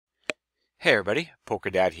Hey everybody,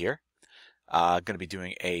 PokerDad here. Going to be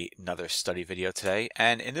doing another study video today,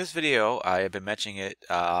 and in this video I have been mentioning it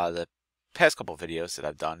the past couple videos that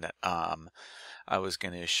I've done. That I was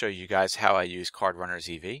going to show you guys how I use Cardrunners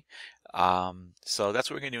EV. So that's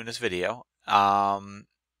what we're going to do in this video.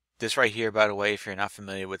 This right here, by the way, if you're not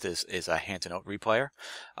familiar with this, is a hand-to-note replayer.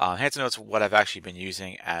 Hand-to-note's what I've actually been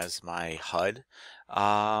using as my HUD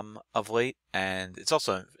of late, and it's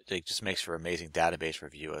also, it just makes for amazing database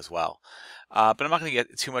review as well. But I'm not going to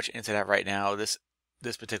get too much into that right now. This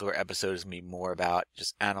particular episode is going to be more about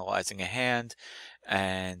just analyzing a hand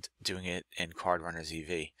and doing it in Cardrunners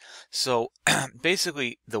EV. So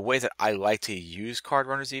basically, the way that I like to use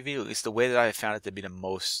Cardrunners EV, at least the way that I found it to be the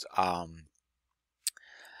most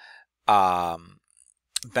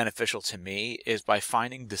beneficial to me, is by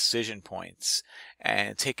finding decision points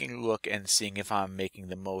and taking a look and seeing if I'm making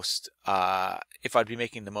the most, if I'd be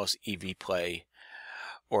making the most EV play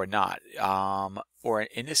or not. Or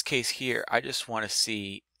in this case here, I just want to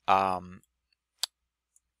see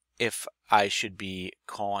if I should be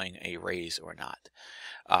calling a raise or not.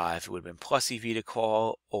 If it would have been plus EV to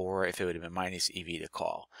call, or if it would have been minus EV to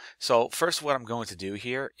call. So first, what I'm going to do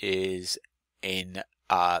here is in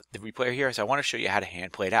the replayer here is I want to show you how the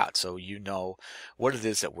hand played out, so you know what it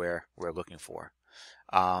is that we're looking for.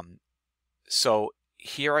 So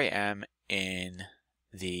here I am in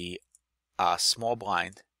the small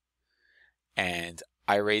blind, and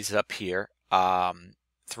I raise it up here,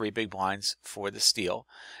 3 big blinds for the steal.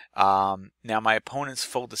 Now my opponent's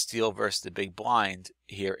fold to steal versus the big blind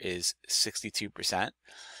here is 62%.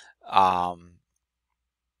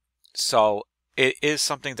 So it is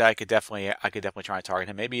something that I could definitely try and target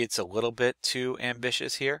him. Maybe it's a little bit too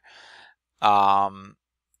ambitious here, but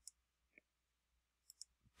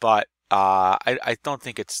I don't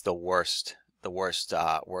think it's the worst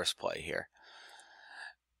play here.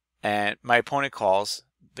 And my opponent calls.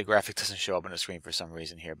 The graphic doesn't show up on the screen for some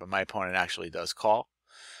reason here, but my opponent actually does call,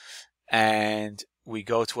 and we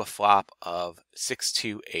go to a flop of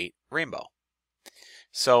 6-2-8 rainbow.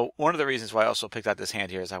 So one of the reasons why I also picked out this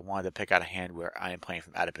hand here is I wanted to pick out a hand where I am playing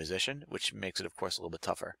from out of position, which makes it, of course, a little bit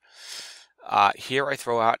tougher. Here I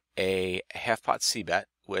throw out a half pot c-bet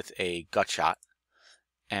with a gut shot,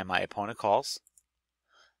 and my opponent calls,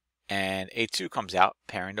 and a 2 comes out,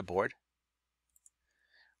 pairing the board.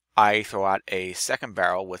 I throw out a second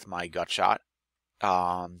barrel with my gut shot.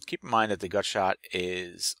 Keep in mind that the gut shot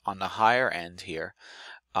is on the higher end here,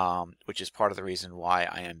 which is part of the reason why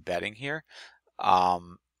I am betting here.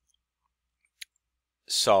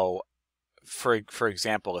 So for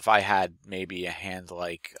example, if I had maybe a hand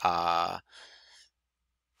like a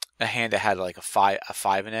hand that had like a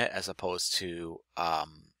five in it, as opposed to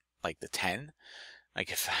like the 10, like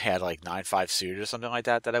if I had like 9-5 suited or something like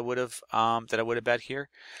that, that I would have bet here,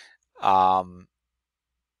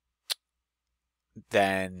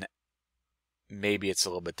 then maybe it's a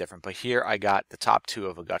little bit different. But here I got the top 2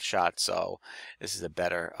 of a gut shot, so this is a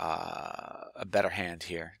better hand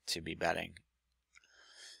here to be betting.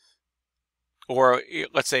 Or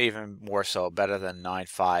let's say even more so, better than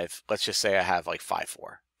 9-5. Let's just say I have like 5-4,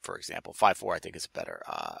 for example. 5-4 I think is a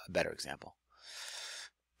better example.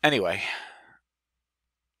 Anyway,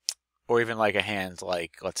 or even like a hand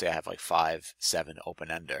like, let's say I have like 5-7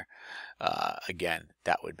 open-ender. Again,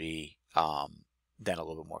 that would be then a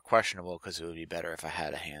little bit more questionable, because it would be better if I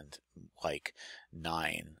had a hand like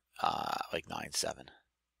 9, like 9-7.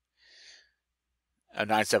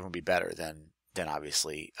 9-7 would be better than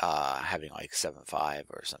obviously having like 7-5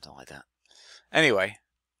 or something like that. Anyway,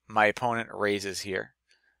 my opponent raises here,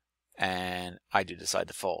 and I do decide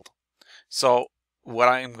to fold. So what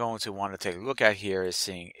I am going to want to take a look at here is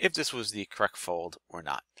seeing if this was the correct fold or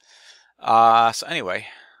not. So anyway,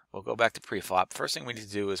 we'll go back to pre-flop. First thing we need to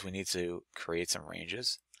do is we need to create some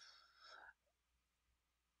ranges.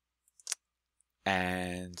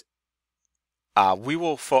 And I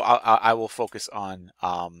will focus on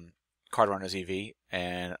Cardrunners EV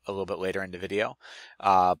and a little bit later in the video.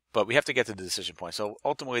 But we have to get to the decision point. So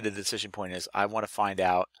ultimately the decision point is I want to find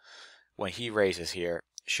out, when he raises here,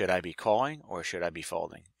 should I be calling or should I be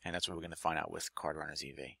folding? And that's what we're going to find out with Cardrunners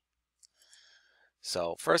EV.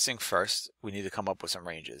 So first thing first, we need to come up with some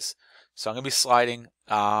ranges. So I'm going to be sliding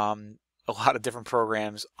a lot of different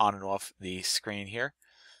programs on and off the screen here.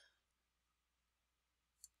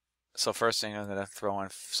 So first thing, I'm going to throw in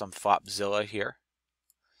some Flopzilla here.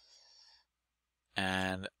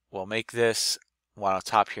 And we'll make this one on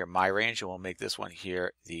top here my range, and we'll make this one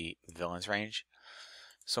here the villain's range.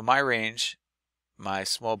 So my range, my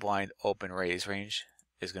small blind open raise range,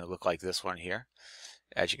 is going to look like this one here.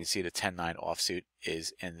 As you can see, the 10-9 offsuit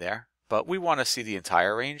is in there, but we want to see the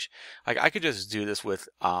entire range. Like I could just do this with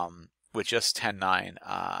just 10-9,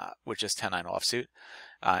 with just 10-9 offsuit.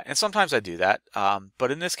 And sometimes I do that,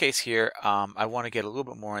 but in this case here, I want to get a little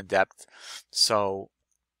bit more in depth. So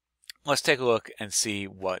let's take a look and see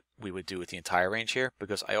what we would do with the entire range here,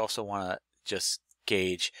 because I also want to just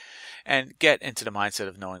gauge and get into the mindset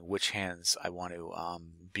of knowing which hands I want to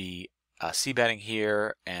be c-betting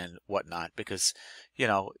here and whatnot, because, you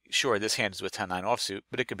know, sure, this hand is with 10-9 offsuit,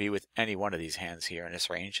 but it could be with any one of these hands here in this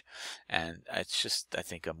range, and it's just, I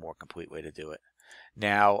think, a more complete way to do it.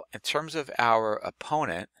 Now, in terms of our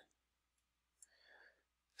opponent,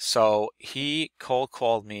 so he cold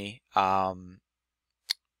called me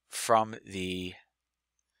from the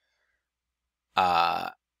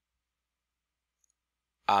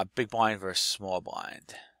big blind versus small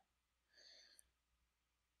blind.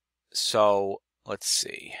 So let's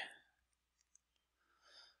see.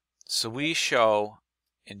 So we show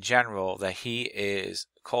in general that he is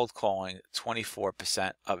cold calling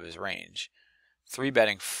 24% of his range,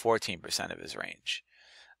 3-betting 14% of his range.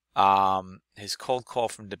 His cold call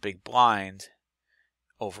from the big blind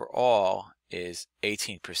overall is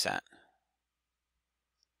 18%.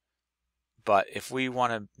 But if we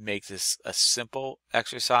want to make this a simple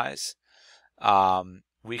exercise,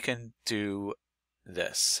 we can do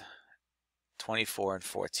this, 24 and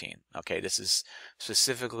 14. Okay, this is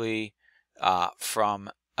specifically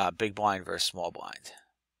from big blind versus small blind.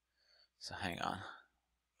 So hang on.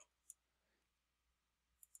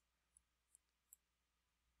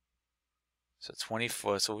 So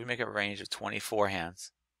 24, so we make a range of 24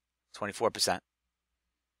 hands, 24%.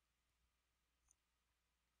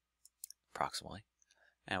 Approximately.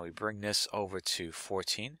 And we bring this over to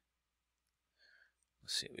 14.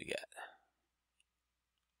 Let's see what we get.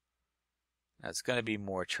 Now it's going to be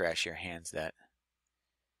more trashier hands that.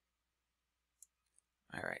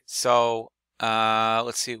 Alright, so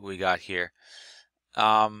let's see what we got here.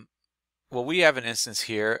 Well, we have an instance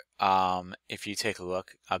here. If you take a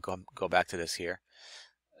look, I'll go back to this here.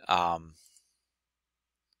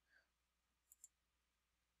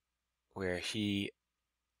 Where he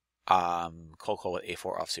cold call with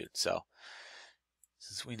A4 offsuit. So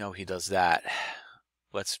since we know he does that,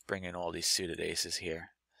 let's bring in all these suited aces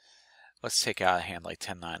here. Let's take out a hand like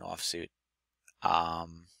 10-9 offsuit. I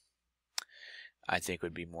think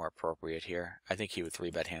would be more appropriate here. I think he would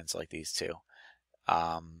 3-bet hands like these too.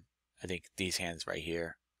 I think these hands right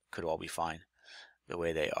here could all be fine the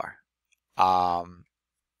way they are.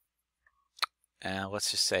 And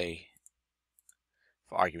let's just say,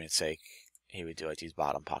 for argument's sake, he would do like these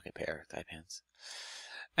bottom pocket pair type hands.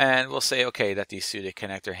 And we'll say, okay, that these suited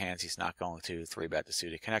connector hands, he's not going to 3-bet the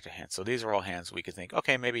suited connector hands. So these are all hands we could think,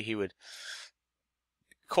 okay, maybe he would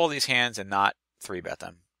call these hands and not 3-bet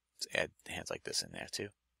them. Let's add hands like this in there too.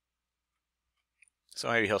 So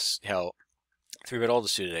maybe he'll 3-bet all the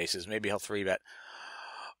suited aces. Maybe he'll 3-bet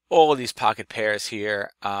all of these pocket pairs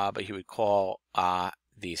here, but he would call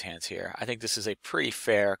these hands here. I think this is a pretty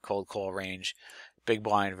fair cold call range, big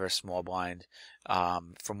blind versus small blind,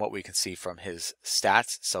 from what we can see from his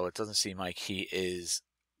stats. So it doesn't seem like he is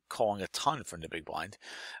calling a ton from the big blind.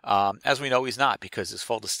 As we know, he's not, because his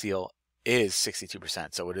fold to steal is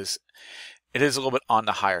 62%. So it is a little bit on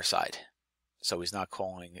the higher side. So he's not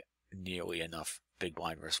calling nearly enough big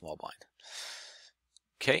blind versus small blind.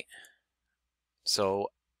 Okay.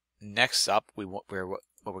 So next up, what we're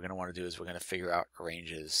going to want to do is we're going to figure out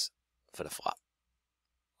ranges for the flop.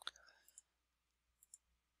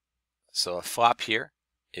 So a flop here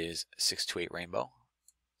is 6-8 rainbow.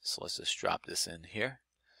 So let's just drop this in here.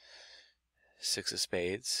 6 of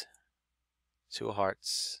spades, 2 of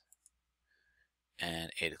hearts,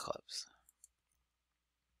 and 8 of clubs.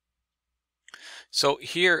 So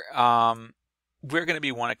here, we're going to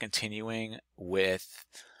be continuing with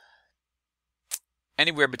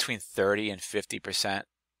anywhere between 30 and 50%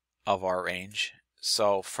 of our range.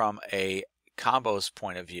 So from a combos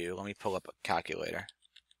point of view, let me pull up a calculator.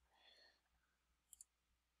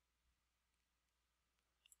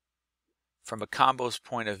 From a combos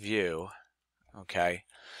point of view, okay,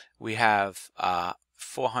 we have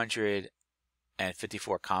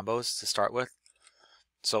 454 combos to start with.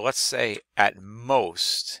 So let's say at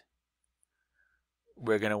most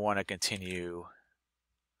we're going to want to continue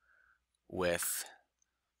with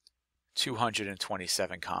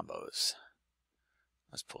 227 combos.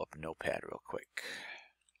 Let's pull up a notepad real quick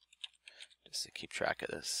just to keep track of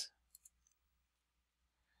this.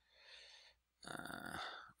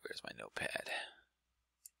 Where's my notepad?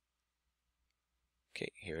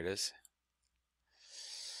 Okay, here it is.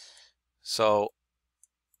 So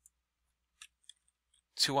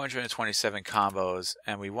 227 combos,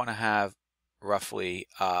 and we want to have roughly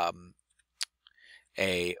a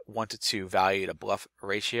 1-to-2 value to bluff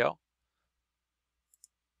ratio.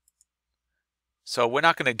 So we're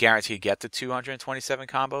not going to guarantee get to 227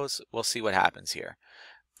 combos. We'll see what happens here.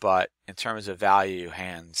 But in terms of value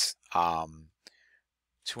hands,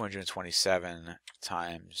 227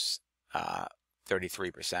 times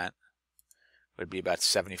 33% would be about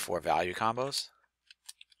 74 value combos,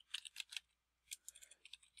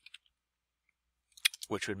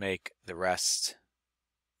 which would make the rest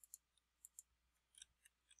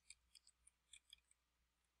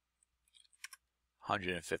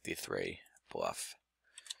 153 bluff.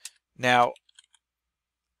 Now,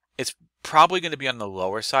 it's probably going to be on the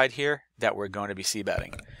lower side here that we're going to be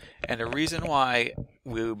c-betting. And the reason why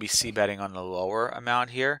we will be c-betting on the lower amount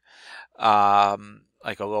here,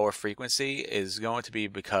 like a lower frequency, is going to be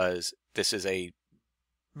because this is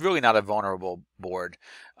really not a vulnerable board.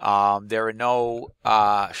 There are no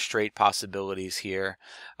straight possibilities here.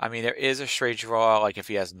 I mean, there is a straight draw, like if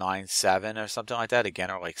he has 9-7 or something like that,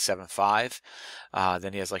 again, or like 7-5,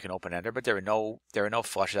 then he has like an open ender. But there are no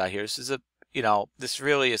flushes out here. This is this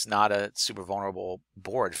really is not a super vulnerable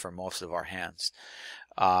board for most of our hands.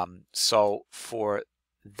 So for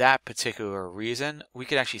that particular reason, we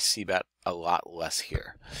could actually c-bet a lot less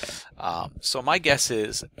here. So my guess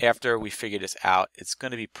is after we figure this out, it's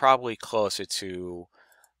going to be probably closer to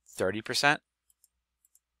 30%.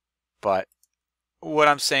 But what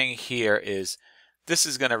I'm saying here is this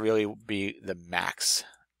is going to really be the max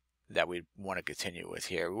that we want to continue with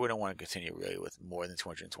here. We wouldn't want to continue really with more than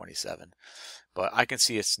 227. But I can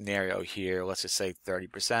see a scenario here, let's just say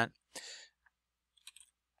 30%,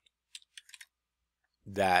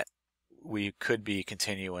 that we could be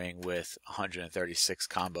continuing with 136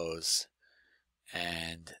 combos,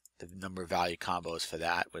 and the number of value combos for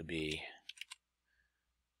that would be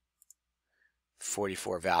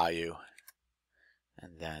 44 value,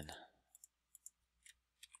 and then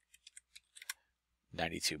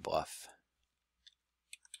 92 bluff.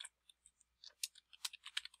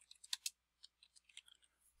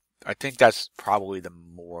 I think that's probably the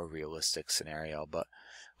more realistic scenario, but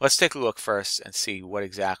let's take a look first and see what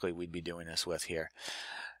exactly we'd be doing this with here.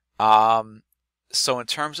 So in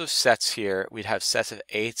terms of sets here, we'd have sets of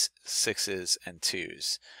 8s, 6s, and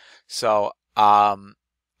 2s. So, I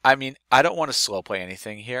mean, I don't want to slow play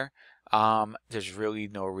anything here. There's really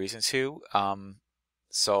no reason to.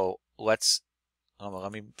 So let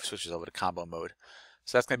me switch this over to combo mode.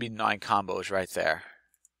 So that's going to be 9 combos right there.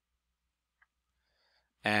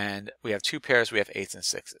 And we have 2 pairs, we have 8s and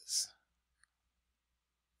 6s.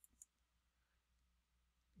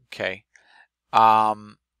 Okay. Our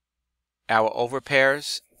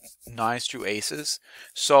overpairs, 9s through aces.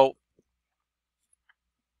 So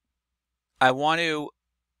I want to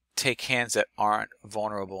take hands that aren't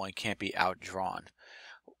vulnerable and can't be outdrawn.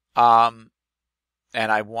 And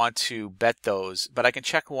I want to bet those, but I can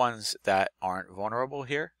check ones that aren't vulnerable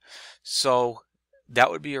here. So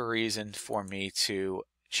that would be a reason for me to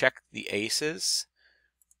check the aces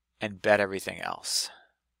and bet everything else.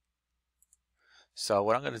 So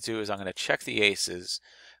what I'm going to do is I'm going to check the aces,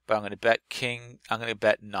 but I'm going to bet I'm going to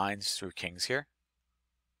bet 9s through kings here,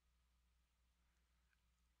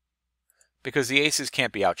 because the aces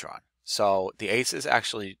can't be outdrawn. So the aces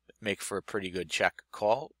actually make for a pretty good check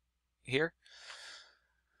call here.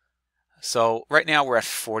 So right now we're at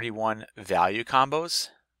 41 value combos.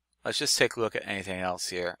 Let's just take a look at anything else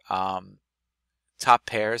here. Top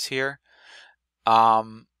pairs here.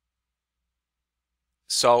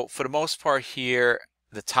 So for the most part here,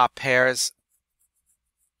 the top pairs,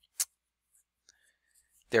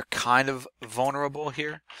 they're kind of vulnerable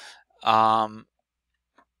here.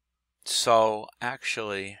 So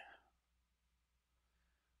actually,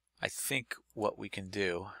 I think what we can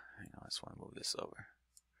do, hang on, I just want to move this over.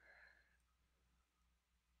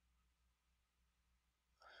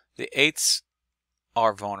 The 8s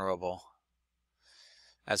are vulnerable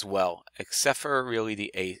as well, except for really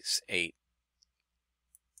the ace 8.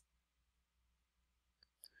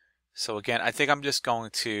 So again, I think I'm just going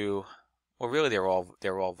to, well, really they're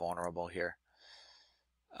all vulnerable here.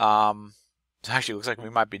 Actually, it looks like we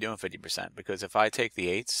might be doing 50%, because if I take the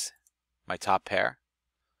 8s, my top pair,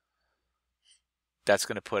 that's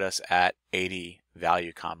going to put us at 80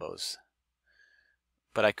 value combos.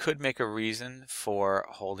 But I could make a reason for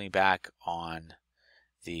holding back on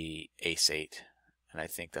the ace 8, and I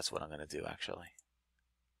think that's what I'm going to do actually.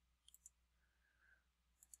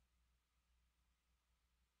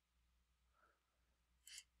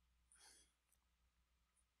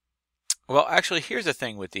 Well, actually, here's the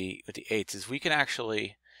thing with the 8s is we can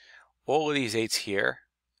actually, all of these 8s here,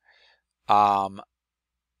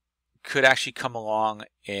 could actually come along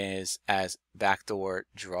as backdoor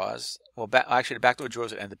draws. Well, actually, the backdoor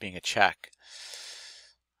draws would end up being a check.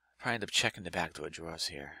 Probably end up checking the backdoor draws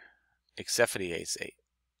here, except for the ace-8.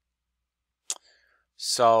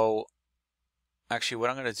 So, actually, what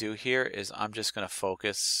I'm going to do here is I'm just going to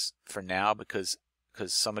focus for now because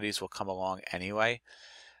some of these will come along anyway.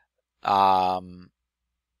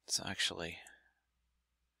 So actually,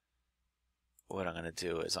 what I'm going to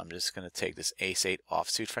do is I'm just going to take this ace-8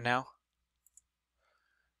 offsuit for now.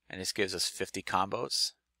 And this gives us 50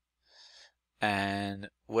 combos. And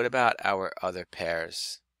what about our other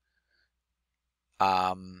pairs?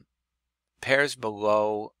 Pairs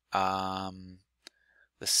below the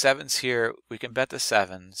 7s here, we can bet the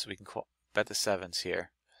 7s. We can bet the 7s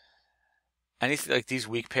here. Anything like these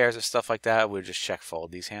weak pairs or stuff like that, we'll just check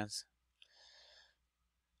fold these hands.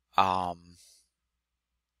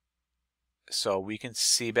 So we can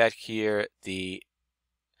see bet here the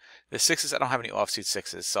 6s. I don't have any offsuit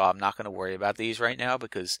 6s, so I'm not going to worry about these right now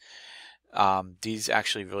because these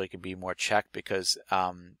actually really could be more checked because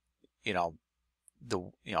you know,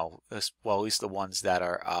 well, at least the ones that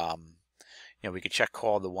are we could check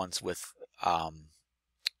call the ones with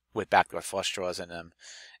backdoor flush draws in them,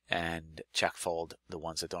 and check fold the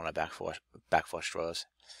ones that don't have back flush draws.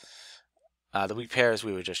 The weak pairs,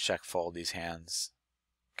 we would just check fold these hands.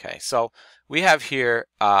 Okay, so we have here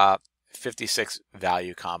 56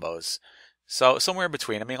 value combos. So somewhere in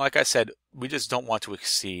between. I mean, like I said, we just don't want to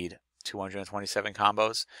exceed 227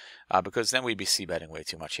 combos because then we'd be c-betting way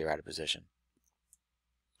too much here out of position.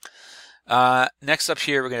 Next up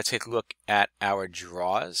here, we're going to take a look at our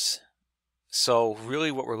draws. So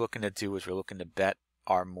really what we're looking to do is we're looking to bet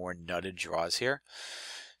our more nutted draws here.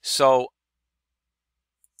 So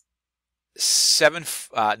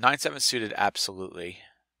 9-7 suited, absolutely.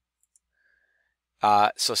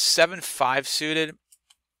 So 7-5 suited.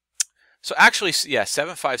 So actually, yeah,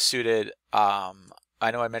 7-5 suited. I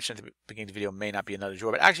know I mentioned at the beginning of the video may not be another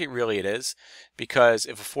draw, but actually, really, it is, because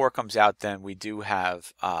if a 4 comes out, then we do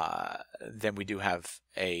have a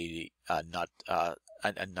nut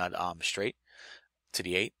straight to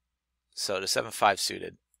the 8. So the 7-5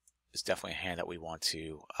 suited is definitely a hand that we want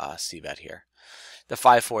to see bet here. The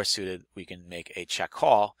 5-4 suited, we can make a check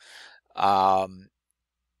call,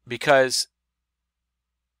 because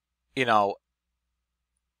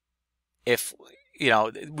if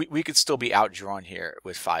we could still be outdrawn here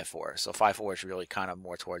with 5-4. So 5-4 is really kind of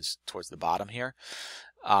more towards the bottom here.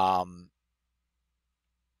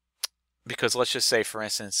 Because let's just say, for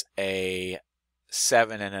instance, a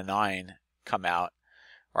 7 and a 9 come out,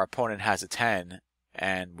 our opponent has a 10,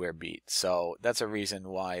 and we're beat. So that's a reason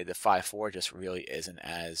why the 5-4 just really isn't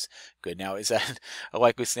as good. Now, is that a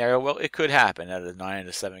likely scenario? Well, it could happen that a 9 and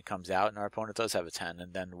a 7 comes out, and our opponent does have a 10,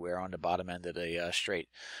 and then we're on the bottom end of the straight.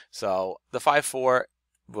 So the 5-4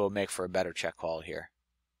 will make for a better check call here.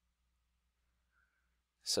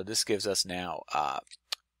 So this gives us now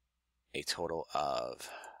a total of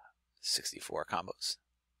 64 combos.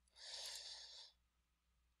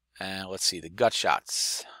 And let's see the gut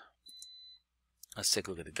shots. Let's take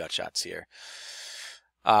a look at the gut shots here.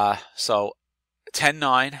 So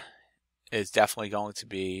 10-9 is definitely going to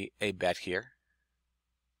be a bet here.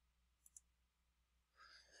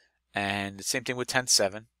 And the same thing with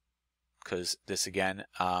 10-7, because this again,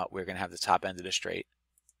 we're going to have the top end of the straight.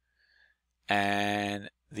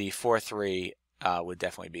 And the 4-3 would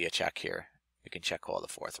definitely be a check here. We can check call the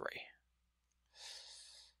 4-3.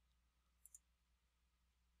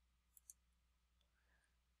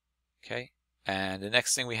 Okay. And the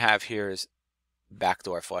next thing we have here is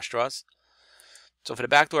backdoor flush draws. So for the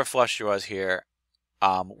backdoor flush draws here,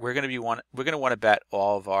 we're going to want to bet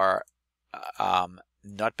all of our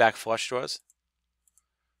nutback flush draws.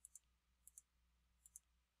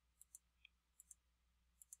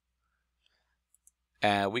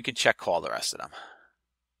 And we can check call the rest of them.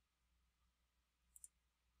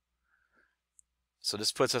 So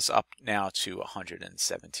this puts us up now to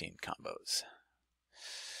 117 combos.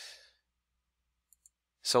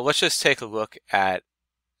 So let's just take a look at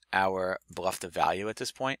our bluff to value at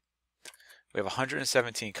this point. We have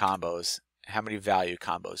 117 combos. How many value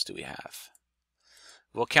combos do we have?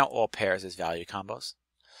 We'll count all pairs as value combos.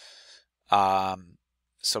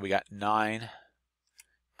 So we got 9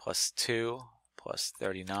 plus 2 plus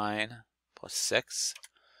 39 plus 6.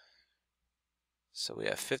 So we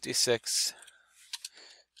have 56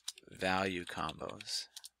 value combos.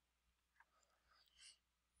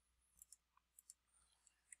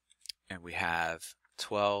 And we have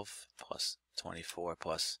 12 plus 24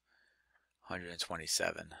 plus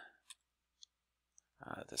 127.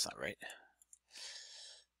 That's not right.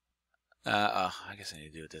 I guess I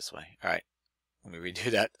need to do it this way. All right, let me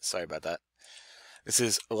redo that. Sorry about that. This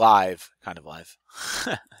is live, kind of live.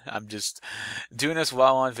 I'm just doing this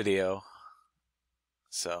while on video.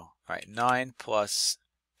 So, all right, 9 plus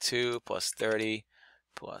 2 plus 30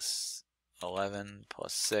 plus 11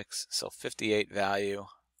 plus 6, so 58 value.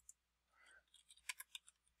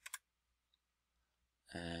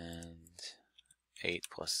 And 8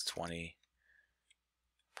 plus 20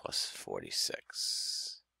 plus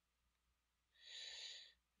 46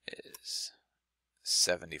 is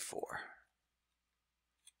 74.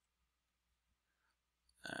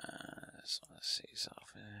 So let's see. So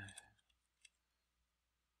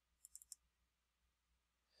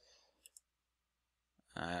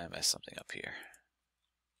I messed something up here.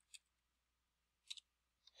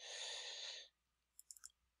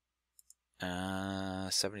 Uh,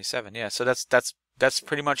 77. Yeah, so that's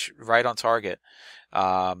pretty much right on target.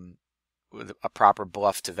 With a proper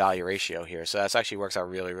bluff to value ratio here. So that actually works out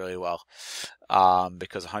really, really well.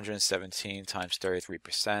 Because 117 times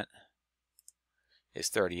 33% is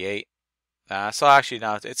 38. So actually,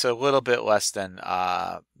 no, it's a little bit less than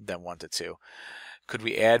 1 to 2. Could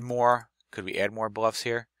we add more? Could we add more bluffs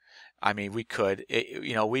here? I mean, we could.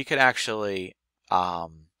 We could actually,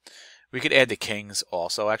 we could add the kings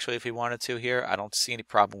also. Actually, if we wanted to here, I don't see any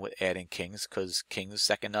problem with adding kings because kings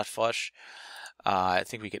second nut flush. I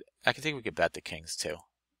think we could bet the kings too.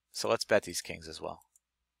 So let's bet these kings as well,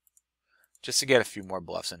 just to get a few more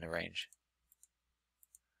bluffs in the range.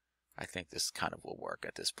 I think this kind of will work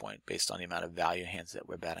at this point based on the amount of value hands that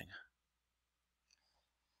we're betting.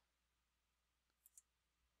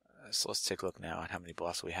 So let's take a look now at how many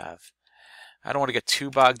bluffs we have. I don't want to get too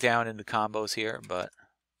bogged down into combos here, but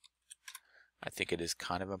I think it is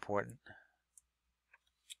kind of important.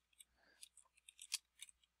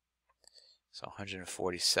 So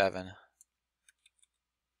 147.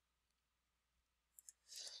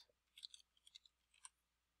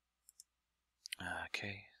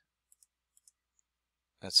 Okay.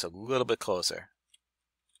 That's a little bit closer.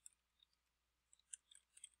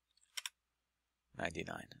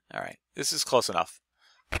 99. All right. This is close enough.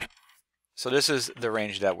 So this is the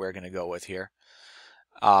range that we're going to go with here.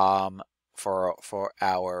 For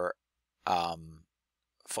our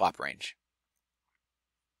flop range.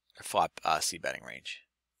 Flop C betting range.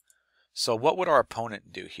 So what would our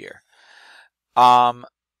opponent do here? My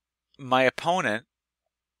opponent,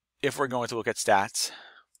 if we're going to look at stats,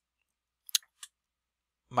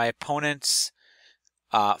 my opponent's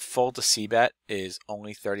fold to C bet is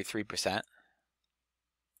only 33%.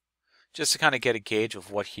 Just to kind of get a gauge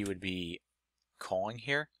of what he would be calling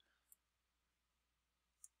here.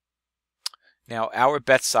 Now our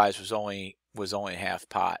bet size was only half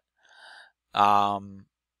pot.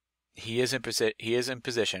 He is in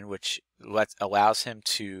position, which allows him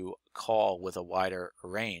to call with a wider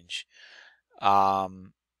range.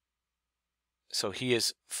 So he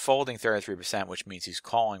is folding 33%, which means he's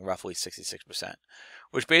calling roughly 66%,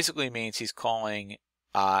 which basically means he's calling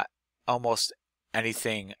almost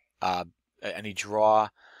anything, any draw,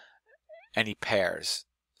 any pairs.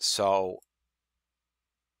 So,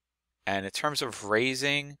 and in terms of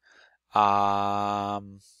raising,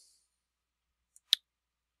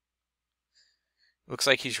 looks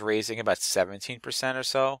like he's raising about 17% or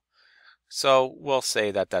so. So we'll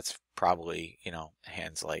say that that's probably,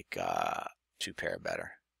 hands like 2-pair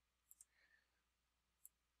better.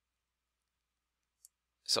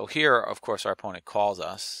 So here, of course, our opponent calls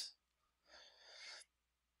us.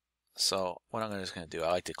 So what I'm just going to do,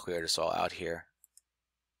 I like to clear this all out here.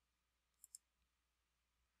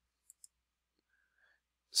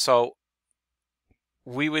 So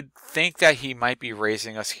we would think that he might be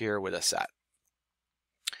raising us here with a set.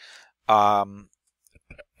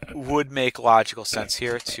 Would make logical sense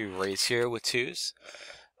here to raise here with 2s.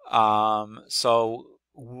 So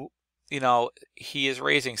he is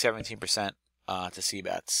raising 17% to C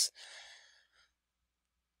bets.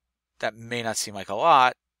 That may not seem like a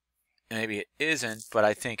lot, maybe it isn't, but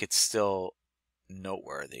I think it's still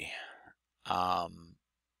noteworthy.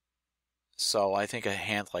 So I think a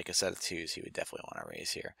hand like a set of 2s, he would definitely want to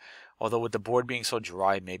raise here. Although with the board being so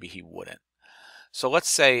dry, maybe he wouldn't. So let's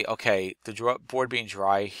say, okay, the board being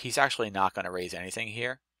dry, he's actually not going to raise anything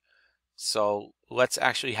here. So let's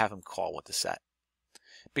actually have him call with the set.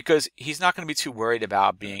 Because he's not going to be too worried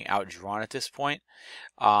about being outdrawn at this point.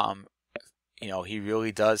 He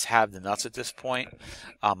really does have the nuts at this point,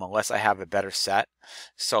 unless I have a better set.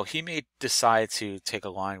 So he may decide to take a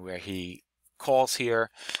line where he calls here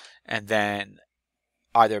and then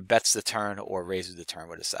either bets the turn or raises the turn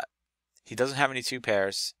with a set. He doesn't have any 2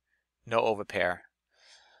 pairs. No overpair.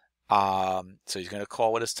 So he's going to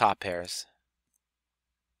call with his top pairs.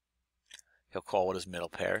 He'll call with his middle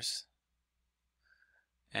pairs.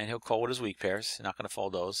 And he'll call with his weak pairs. He's not going to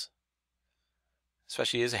fold those.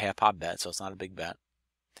 Especially he is a half pot bet, so it's not a big bet.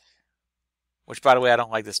 Which, by the way, I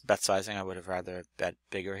don't like this bet sizing. I would have rather bet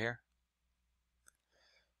bigger here.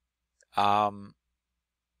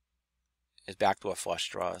 His backdoor flush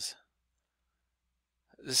draws.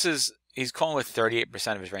 He's calling with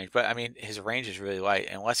 38% of his range, but I mean, his range is really light.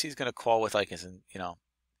 Unless he's going to call with like his,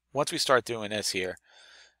 once we start doing this here,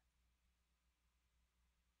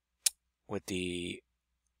 with the,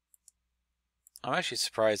 I'm actually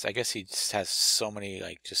surprised. I guess he just has so many,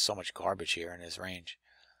 just so much garbage here in his range.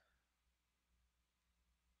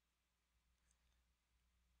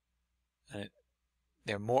 And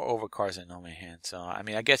there are more overcards than no man hand. So, I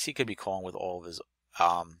mean, I guess he could be calling with all of his,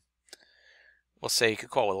 we'll say he could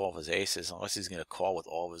call with all of his aces, unless he's going to call with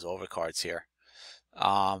all of his overcards here.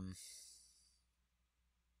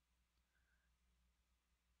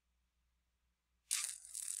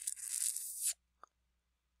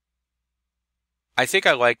 I think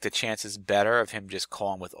I like the chances better of him just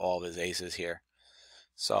calling with all of his aces here.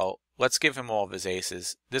 So let's give him all of his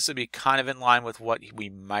aces. This would be kind of in line with what we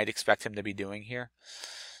might expect him to be doing here.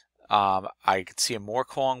 I could see him more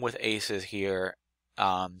calling with aces here,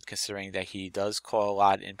 considering that he does call a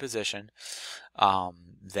lot in position,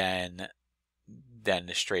 than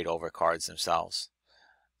the straight over cards themselves.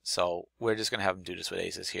 So we're just going to have him do this with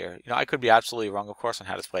aces here. I could be absolutely wrong, of course, on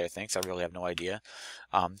how this player thinks. I really have no idea.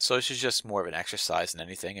 So this is just more of an exercise than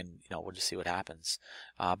anything, and we'll just see what happens.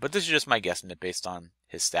 But this is just my guesstimate based on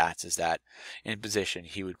his stats, is that in position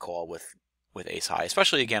he would call with ace high,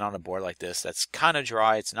 especially again on a board like this that's kind of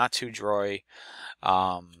dry. It's not too dry.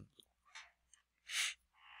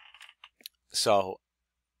 So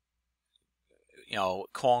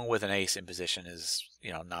calling with an ace in position is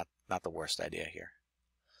not the worst idea here.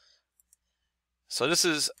 So this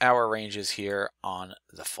is our ranges here on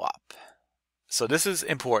the flop. So this is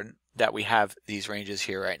important that we have these ranges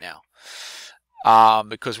here right now,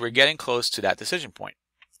 because we're getting close to that decision point.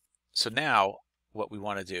 So now what we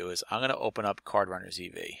want to do is I'm going to open up Cardrunners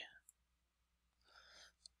EV.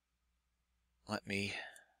 Let me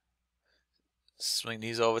swing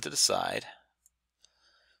these over to the side,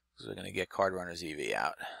 because we're going to get Cardrunners EV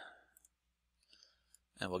out,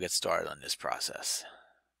 and we'll get started on this process.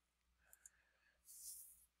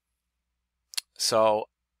 So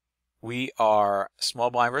we are small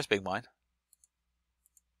blind versus big blind.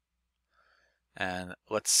 And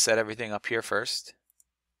let's set everything up here first.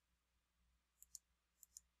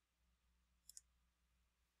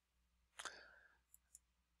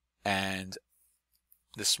 And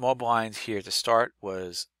the small blind here to start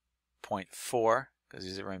was 0.4, because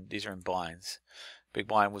these are in blinds. Big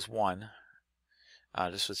blind was 1.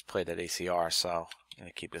 This was played at ACR, so I'm going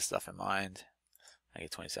to keep this stuff in mind. I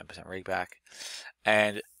get 27% rake back.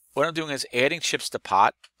 And what I'm doing is adding chips to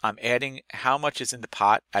pot. I'm adding how much is in the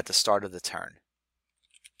pot at the start of the turn,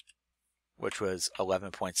 which was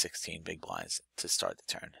 11.16 big blinds to start the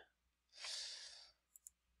turn.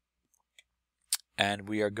 And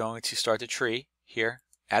we are going to start the tree here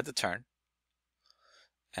at the turn.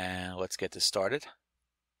 And let's get this started.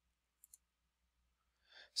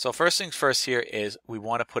 So first things first here is we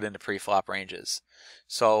want to put in the pre-flop ranges.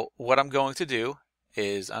 So what I'm going to do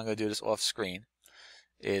is, I'm going to do this off screen,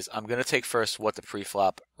 is I'm going to take first what the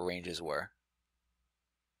pre-flop ranges were.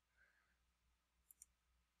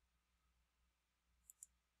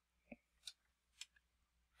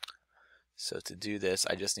 So to do this,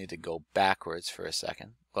 I just need to go backwards for a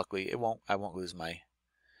second. Luckily, I won't lose my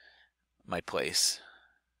place.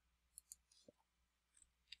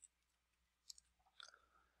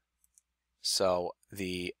 So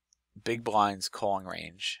the big blind's calling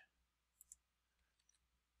range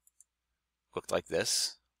looked like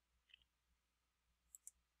this.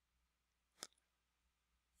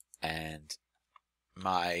 And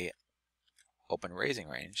my open raising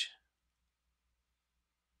range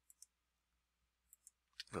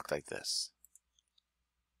looked like this.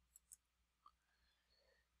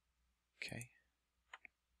 Okay.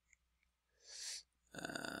 1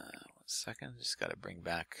 second, just got to bring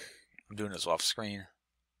back, I'm doing this off screen.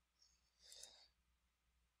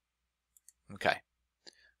 Okay.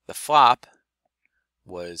 The flop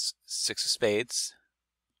was 6 of spades,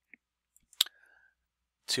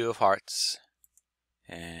 2 of hearts,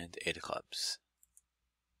 and 8 of clubs.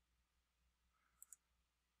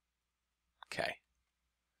 Okay.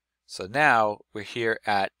 So now we're here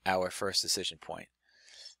at our first decision point.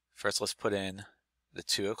 First, let's put in the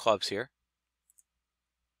 2 of clubs here.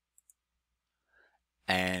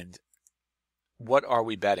 And what are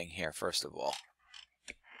we betting here, first of all,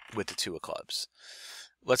 with the 2 of clubs?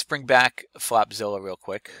 Let's bring back Flopzilla real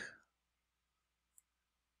quick.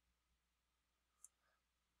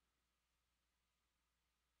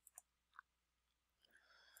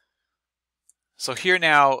 So here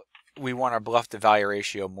now, we want our bluff to value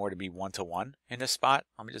ratio more to be 1-to-1 in this spot.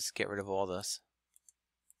 Let me just get rid of all this.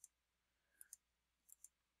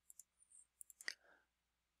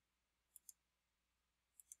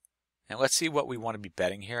 And let's see what we want to be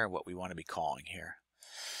betting here and what we want to be calling here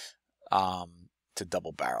to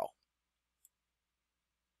double barrel.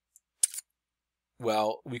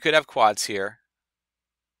 Well, we could have quads here.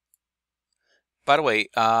 By the way,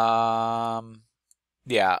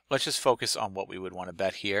 yeah, let's just focus on what we would want to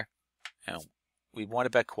bet here. And we want to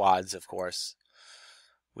bet quads, of course.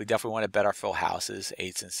 We definitely want to bet our full houses,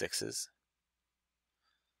 8s and 6s.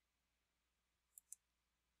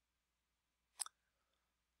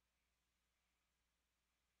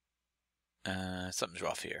 Something's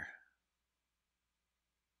rough here.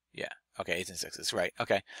 Yeah, okay, 8s and 6s, right,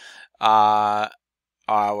 okay. Our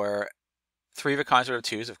 3 of a kind sort of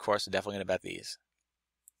 2s, of course, are definitely going to bet these.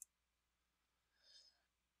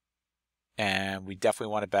 And we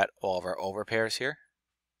definitely want to bet all of our over pairs here.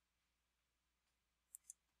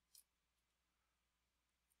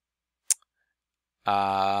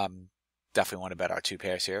 Definitely want to bet our 2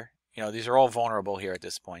 pairs here. You know, these are all vulnerable here at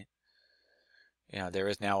this point. You know, there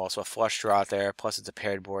is now also a flush draw out there, plus it's a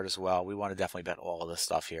paired board as well. We want to definitely bet all of this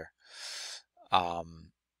stuff here.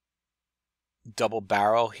 Double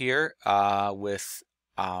barrel here with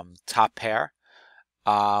top pair.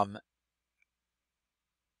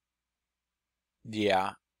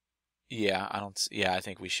 Yeah, I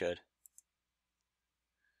think we should.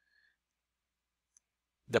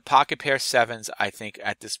 The pocket pair 7s, I think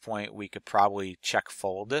at this point we could probably check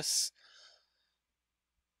fold this.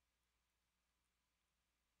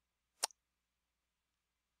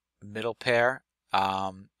 Middle pair.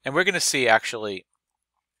 And we're going to see actually,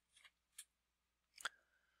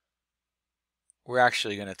 we're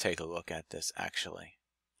actually going to take a look at this actually.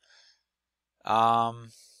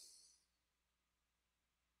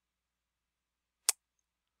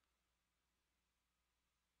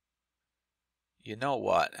 You know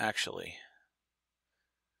what, actually,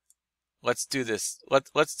 let's do this.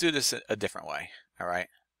 Let's do this a different way. All right,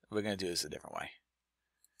 we're going to do this a different way.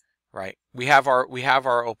 Right, we have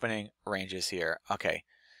our opening ranges here. Okay,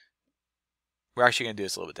 we're actually going to do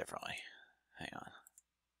this a little bit differently. Hang on.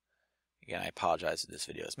 Again, I apologize if this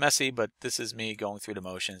video is messy, but this is me going through the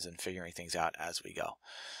motions and figuring things out as we go.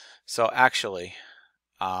 So actually,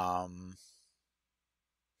 we're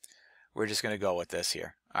just going to go with this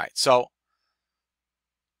here. All right, so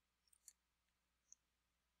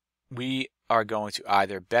we are going to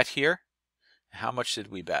either bet here. How much did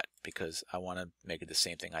we bet? Because I want to make it the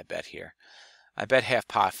same thing I bet here. I bet half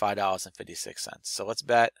pot, $5.56. So let's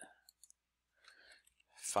bet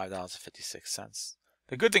 $5.56.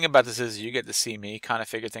 The good thing about this is you get to see me kind of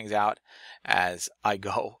figure things out as I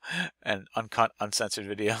go and uncut, uncensored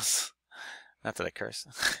videos. Not that I curse.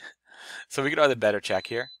 So we could either bet or check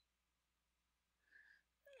here.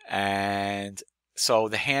 And so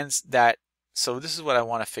the hands that, so this is what I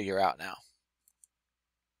want to figure out now.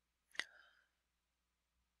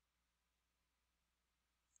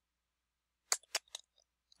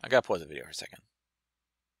 I gotta pause the video for a second.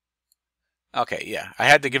 Okay, yeah, I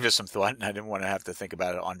had to give it some thought, and I didn't want to have to think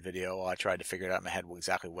about it on video while I tried to figure it out in my head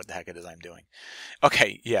exactly what the heck it is I'm doing.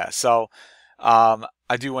 Okay, yeah, so I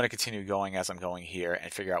do want to continue going as I'm going here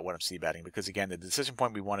and figure out what I'm c-betting, because again, the decision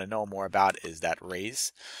point we want to know more about is that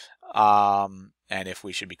raise, and if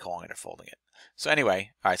we should be calling it or folding it. So anyway,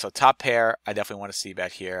 all right, so top pair, I definitely want to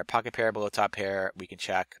c-bet here. Pocket pair below top pair, we can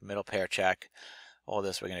check. Middle pair, check. All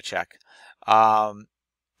this we're going to check.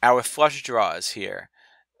 Our flush draws here.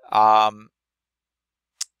 I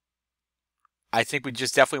think we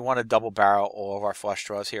just definitely want to double barrel all of our flush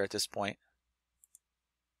draws here at this point.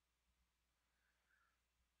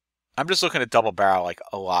 I'm just looking at double barrel like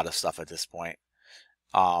a lot of stuff at this point.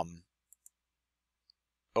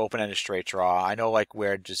 Open-ended straight draw. I know like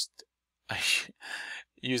we're just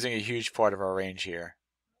using a huge part of our range here,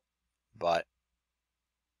 but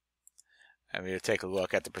I'm going to take a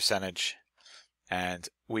look at the percentage, and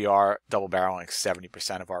we are double barreling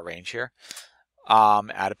 70% of our range here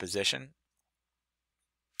out of position.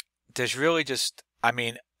 There's really just, I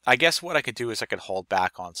mean, I guess what I could do is I could hold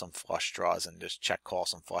back on some flush draws and just check call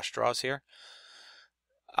some flush draws here.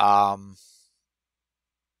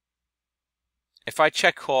 If I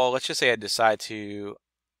check call, let's just say I decide to,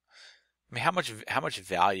 I mean, how much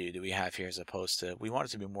value do we have here as opposed to, we want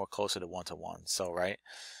it to be more closer to 1-to-1. So, right,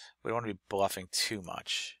 We don't want to be bluffing too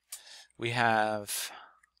much. We have...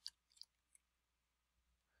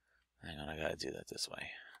 Hang on, I gotta do that this way.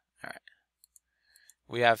 Alright.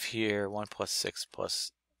 We have here 1 plus 6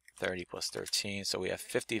 plus 30 plus 13, so we have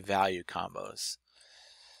 50 value combos.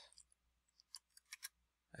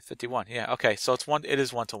 51, yeah, okay, so it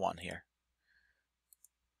is 1-to-1 here.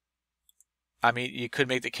 I mean, you could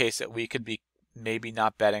make the case that we could be maybe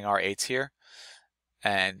not betting our 8s here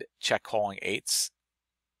and check calling 8s.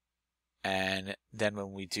 And then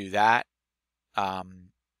when we do that,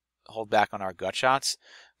 hold back on our gut shots.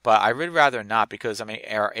 But I would rather not, because I mean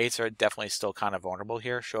our 8s are definitely still kind of vulnerable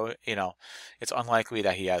here. So it's unlikely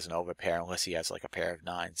that he has an overpair unless he has like a pair of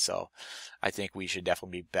 9s. So I think we should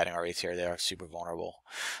definitely be betting our 8s here. They're super vulnerable.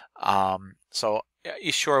 So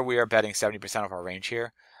sure, we are betting 70% of our range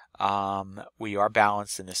here. We are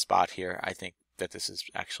balanced in this spot here. I think that this is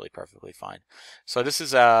actually perfectly fine. So this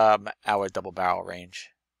is our double barrel range.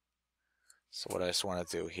 So what I just want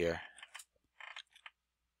to do here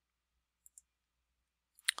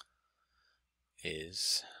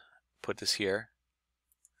is put this here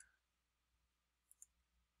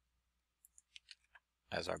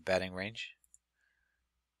as our betting range.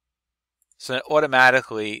 So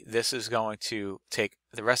automatically this is going to take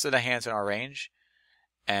the rest of the hands in our range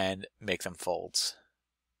and make them folds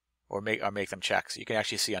or make them checks. You can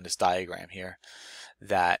actually see on this diagram here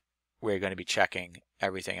that we're going to be checking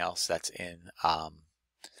everything else that's in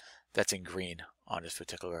green on this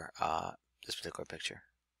particular picture.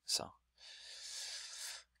 So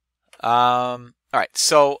all right,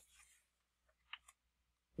 so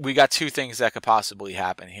we got two things that could possibly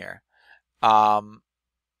happen here. Our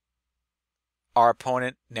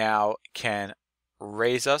opponent now can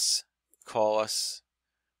raise us, call us,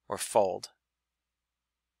 or fold.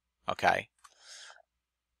 Okay.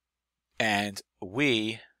 And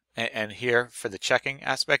and here for the checking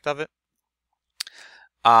aspect of it,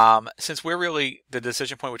 since we're really, the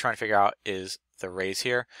decision point we're trying to figure out is the raise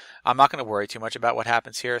here, I'm not going to worry too much about what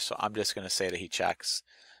happens here, so I'm just going to say that he checks,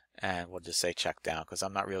 and we'll just say check down, because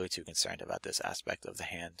I'm not really too concerned about this aspect of the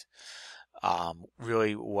hand.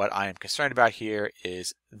 Really what I am concerned about here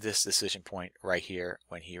is this decision point right here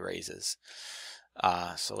when he raises.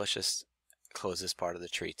 So let's just close this part of the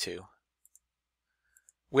tree too.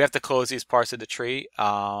 We have to close these parts of the tree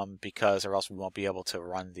because or else we won't be able to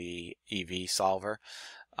run the EV solver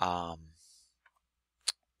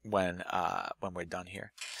when we're done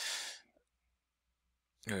here.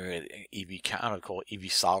 EV, I don't know, call it EV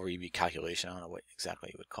solver, EV calculation. I don't know what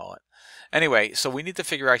exactly you would call it. Anyway, so we need to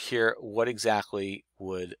figure out here what exactly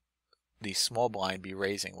would the small blind be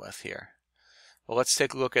raising with here. Well, let's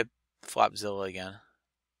take a look at Flopzilla again,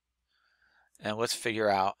 and let's figure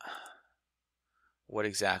out what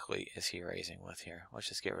exactly is he raising with here. Let's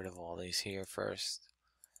just get rid of all these here first.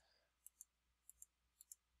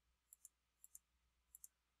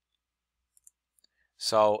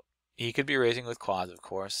 So he could be raising with quads, of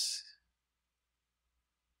course.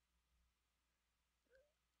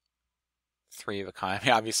 3 of a kind. I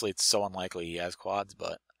mean, obviously, it's so unlikely he has quads,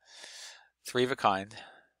 but 3 of a kind.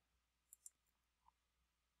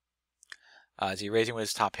 Is he raising with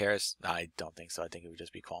his top pairs? No, I don't think so. I think he would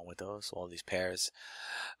just be calling with those, all these pairs.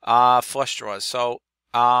 Flush draws. So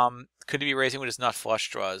could he be raising with his nut flush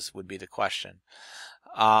draws would be the question.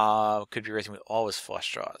 Could be raising with all his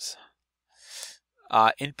flush draws.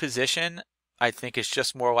 In position, I think it's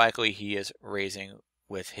just more likely he is raising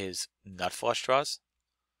with his nut flush draws.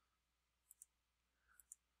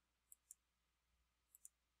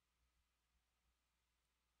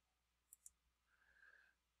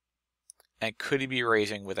 And could he be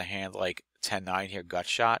raising with a hand like 10-9 here, gut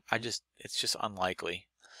shot? It's just unlikely.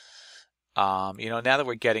 Now that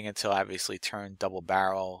we're getting into obviously turn double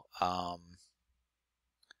barrel, I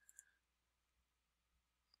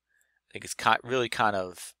think it's really kind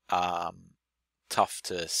of tough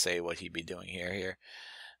to say what he'd be doing here.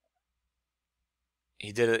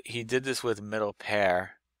 He did this with middle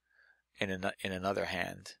pair in another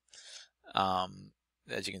hand.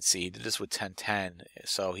 As you can see, he did this with 10-10,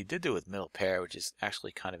 so he did do it with middle pair, which is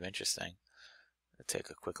actually kind of interesting. Let's take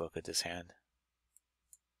a quick look at this hand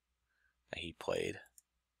that he played.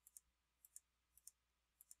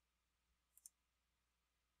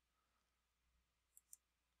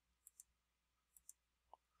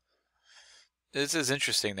 This is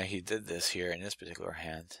interesting that he did this here in this particular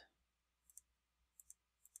hand.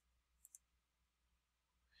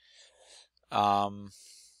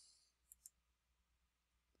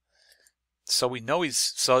 So we know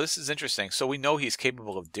so this is interesting. So we know he's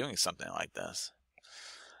capable of doing something like this.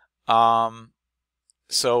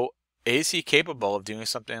 So is he capable of doing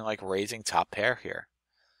something like raising top pair here?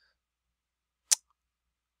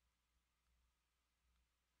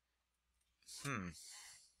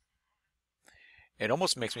 It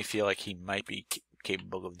almost makes me feel like he might be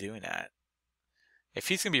capable of doing that. If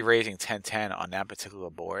he's going to be raising 10-10 on that particular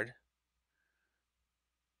board,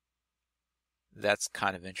 that's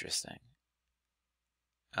kind of interesting.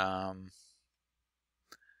 Huh.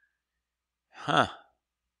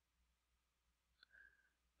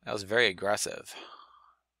 That was very aggressive.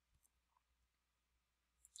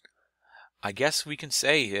 I guess we can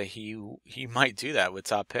say that he might do that with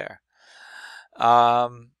top pair.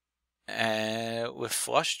 And with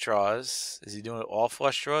flush draws, is he doing all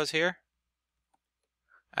flush draws here?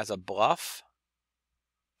 As a bluff?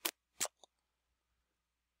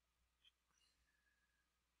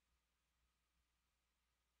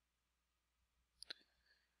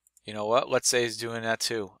 You know what? Let's say he's doing that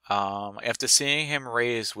too. After seeing him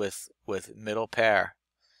raise with middle pair,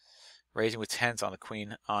 raising with tens on a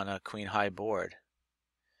queen high board,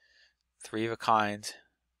 three of a kind,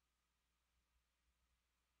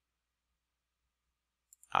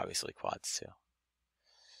 obviously quads too.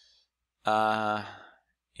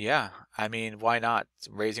 Yeah, I mean, why not?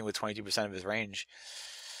 Raising with 22% of his range,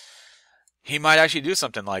 he might actually do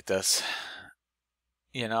something like this.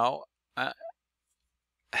 You know, that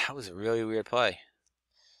was a really weird play.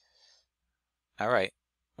 All right,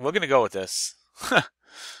 we're gonna go with this.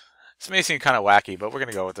 This may seem kind of wacky, but we're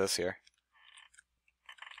gonna go with this here.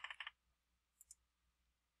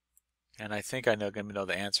 And I think gonna know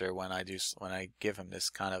the answer when I give him this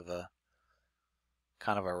kind of a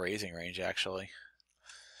raising range actually.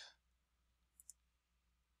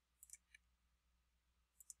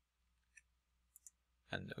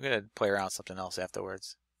 And we're gonna play around with something else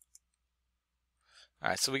afterwards. All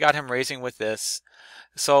right, so we got him raising with this.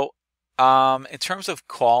 So in terms of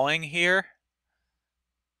calling here,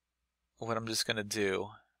 what I'm just gonna do,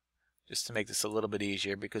 just to make this a little bit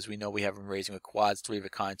easier, because we know we have him raising with quads, three of a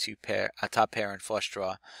kind, two pair, a top pair, and flush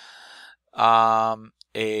draw,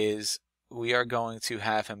 is we are going to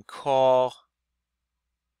have him call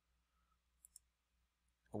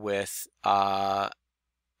with at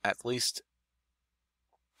least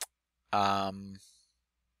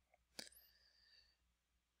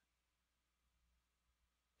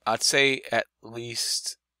I'd say at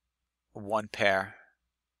least one pair.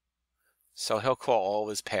 So he'll call all of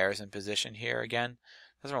his pairs in position here again.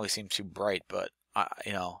 Doesn't really seem too bright, but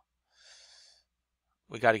you know,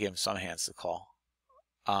 we got to give him some hands to call.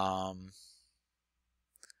 Have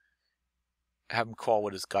him call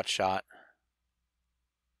with his gut shot.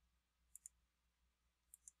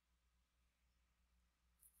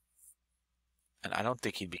 And I don't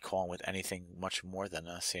think he'd be calling with anything much more than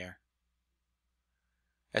this here.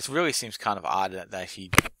 It really seems kind of odd that he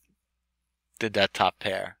did that top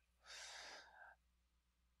pair.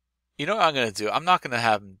 You know what I'm going to do? I'm not going to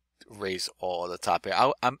have him raise all the top pair.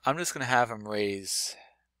 I'm just going to have him raise...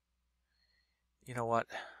 You know what?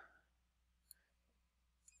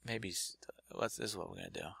 Maybe this is what we're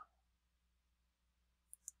going to do.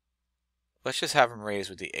 Let's just have him raise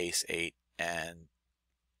with the ace-8 and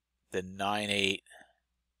the 9-8.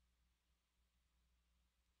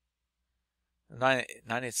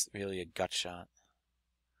 9-8's really a gut shot.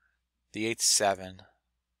 The 8-7.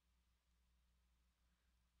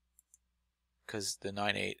 Because the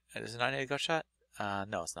 9-8... Is the 9-8 a gut shot?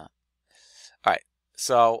 No, it's not. Alright,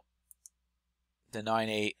 so the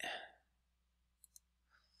 9-8...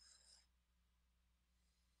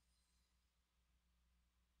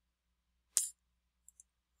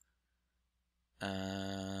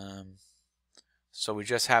 So we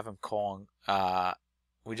just have him calling,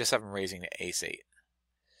 we just have him raising the ace-8.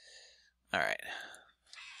 Alright.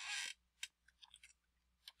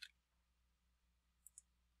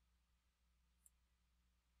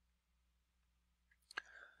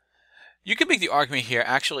 You can make the argument here,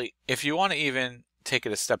 actually, if you want to even take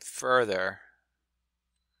it a step further,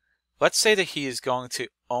 let's say that he is going to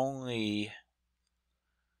only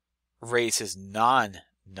raise his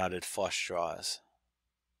non-nutted flush draws.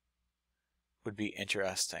 Would be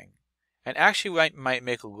interesting. And actually might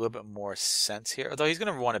make a little bit more sense here, although he's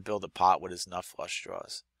going to want to build a pot with his nut flush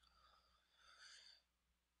draws.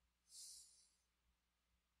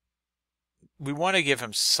 We want to give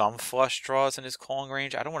him some flush draws in his calling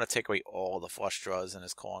range. I don't want to take away all the flush draws in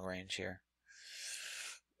his calling range here.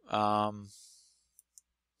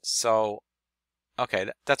 So,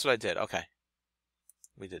 okay, that's what I did. Okay.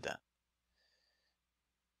 We did that.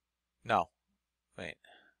 No. Wait.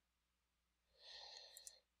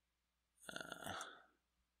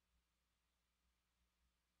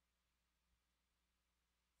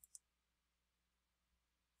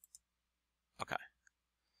 Okay.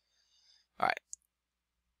 All right.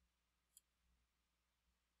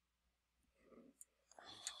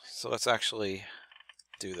 So let's actually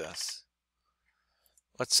do this.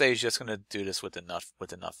 Let's say he's just going to do this with the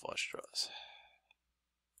nut flush draws.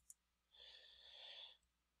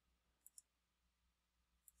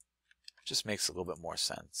 Just makes a little bit more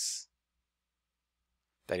sense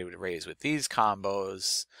that he would raise with these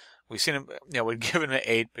combos. We've seen him, we'd give him an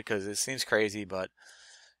 8 because it seems crazy, but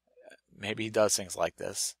maybe he does things like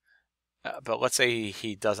this. But let's say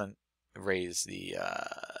he doesn't raise the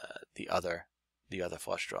other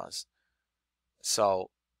flush draws. So,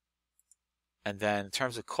 and then in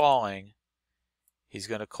terms of calling, he's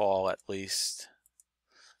going to call at least,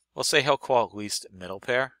 we'll say he'll call at least middle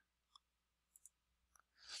pair.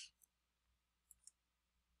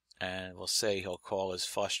 And we'll say he'll call his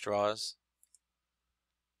flush draws.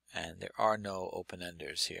 And there are no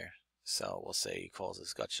open-enders here. So we'll say he calls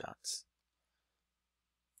his gut shots.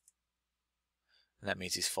 And that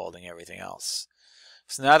means he's folding everything else.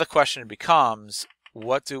 So now the question becomes,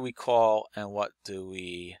 what do we call and what do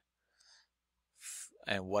we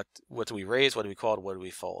raise, what do we call, what do we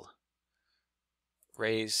fold?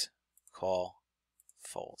 Raise, call,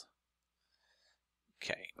 fold.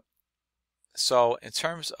 Okay. So in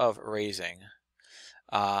terms of raising,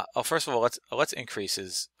 first of all, let's increase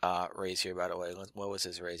his raise here. By the way, what was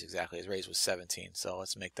his raise exactly? His raise was 17, so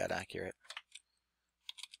let's make that accurate.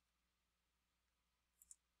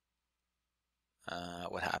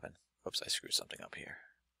 What happened? Oops, I screwed something up here.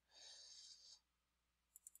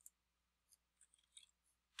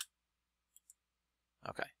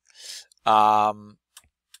 Okay.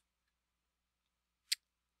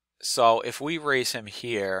 So if we raise him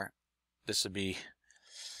here, this would be,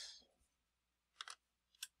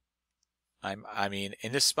 I mean,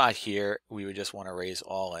 in this spot here, we would just want to raise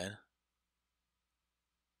all in.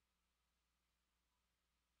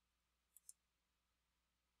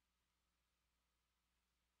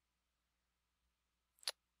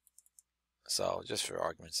 So just for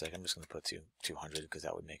argument's sake, I'm just going to put 200 because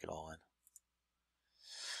that would make it all in.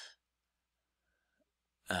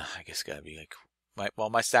 I guess it's got to be like,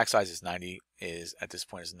 my stack size is at this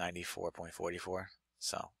point is 94.44.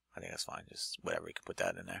 So I think that's fine. Just whatever, you can put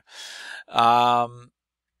that in there.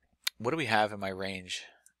 What do we have in my range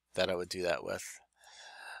that I would do that with?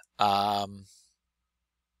 Oh,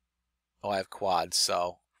 I have quads,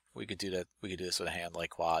 so we could do that. We could do this with a hand like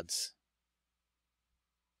quads.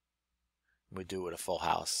 We do it with a full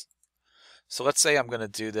house. So let's say I'm going to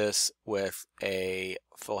do this with a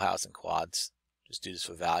full house and quads. Just do this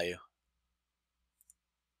for value.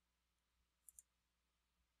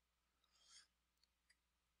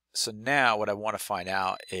 So now what I want to find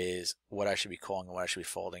out is what I should be calling and what I should be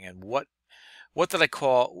folding, and what did I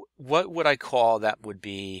call? What would I call that would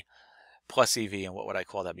be plus EV, and what would I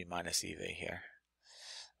call that be minus EV here?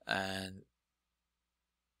 And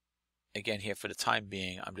again, here for the time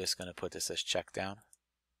being, I'm just going to put this as check down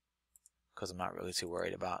because I'm not really too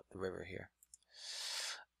worried about the river here.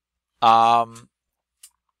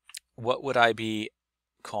 What would I be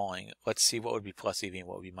calling? Let's see what would be plus EV and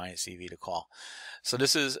what would be minus EV to call. So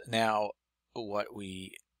this is now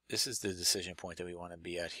this is the decision point that we want to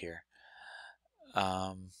be at here.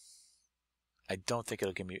 I don't think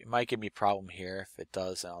it might give me a problem here. If it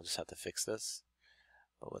does, then I'll just have to fix this.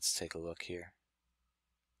 But let's take a look here.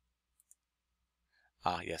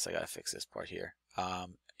 Yes, I gotta fix this part here.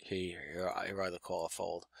 Here either call or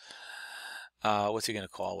fold. What's he gonna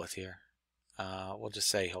call with here? We'll just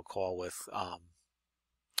say he'll call with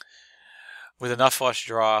enough flush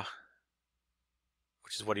draw,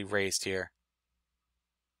 which is what he raised here.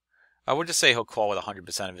 I would just say he'll call with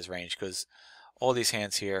 100% of his range because all these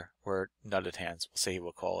hands here were nutted hands. We'll say he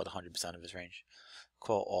will call at 100% of his range.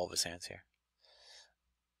 Call all of his hands here.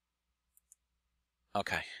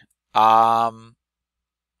 Okay.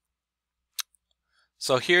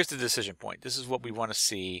 So here's the decision point. This is what we want to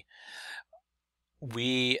see.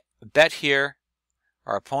 We bet here,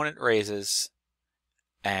 our opponent raises,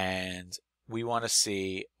 and we want to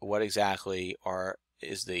see what exactly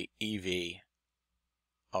is the EV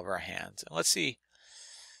of our hand. And let's see.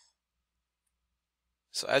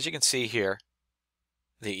 So as you can see here,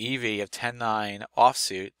 the EV of 10-9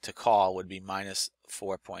 offsuit to call would be minus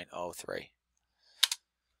 4.03.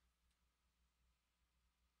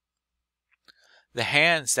 The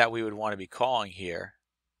hands that we would want to be calling here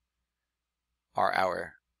are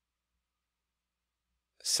our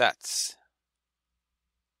sets.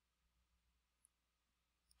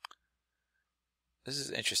 This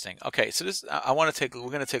is interesting. Okay, so this we're going to take a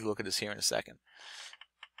look at this here in a second.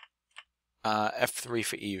 F3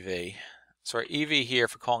 for EV. So our EV here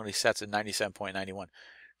for calling these sets is 97.91.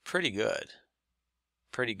 Pretty good.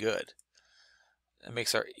 Pretty good. That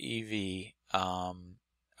makes our EV,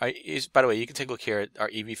 by the way, you can take a look here. Our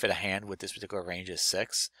EV for the hand with this particular range is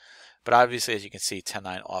 6, but obviously, as you can see,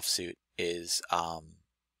 10-9 offsuit is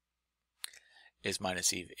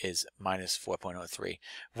minus EV is minus 4.03.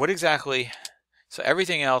 What exactly? So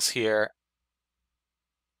everything else here.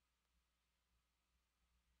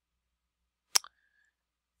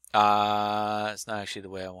 It's not actually the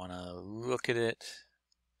way I want to look at it.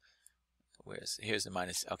 Here's the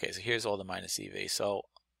minus. Okay, so here's all the minus EV. So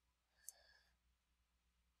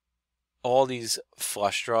all these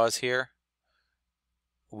flush draws here,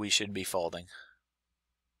 we should be folding.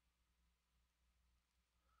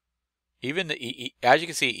 Even the as you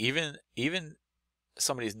can see, even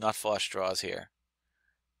some of these nut flush draws here,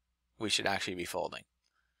 we should actually be folding.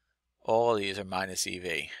 All of these are minus EV.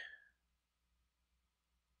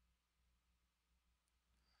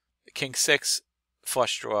 The King 6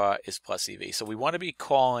 flush draw is plus EV. So we want to be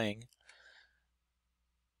calling.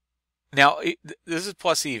 Now, this is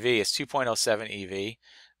plus EV. It's 2.07 EV,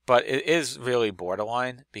 but it is really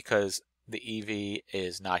borderline because the EV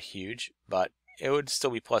is not huge, but it would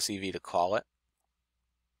still be plus EV to call it.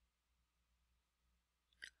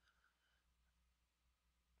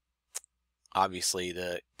 Obviously,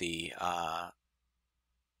 the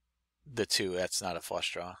 2, that's not a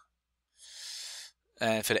flush draw.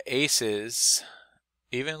 And for the aces,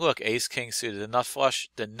 even look, ace king suited,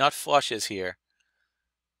 the nut flushes here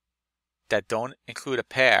that don't include a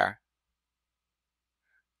pair,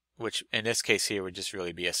 which in this case here would just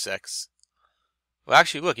really be a 6. Well,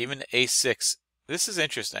 actually, look, even the ace 6, this is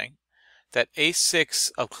interesting, that ace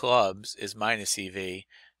 6 of clubs is minus EV,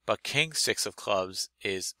 but king 6 of clubs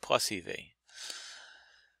is plus EV.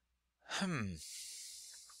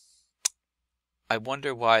 I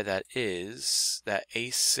wonder why that is. That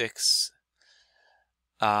ace 6.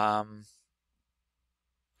 I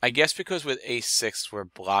guess because with ace 6 we're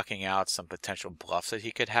blocking out some potential bluffs that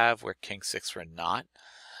he could have where king 6 we're not,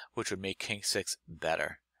 which would make king 6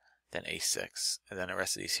 better than ace 6. And then the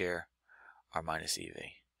rest of these here are minus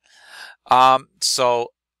EV.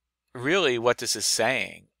 So really what this is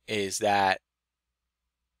saying is that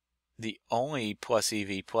the only plus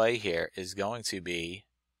EV play here is going to be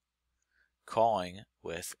calling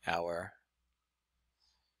with our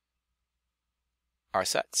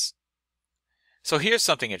sets. So here's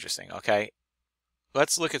something interesting, okay?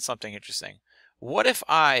 Let's look at something interesting. What if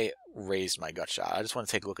I raised my gut shot? I just want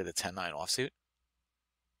to take a look at the 10-9 offsuit.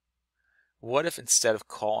 What if instead of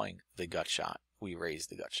calling the gut shot, we raise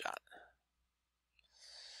the gut shot?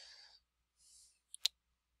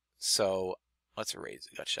 So let's raise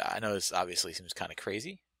the gut shot. I know this obviously seems kind of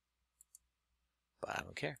crazy, but I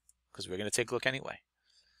don't care because we're going to take a look anyway.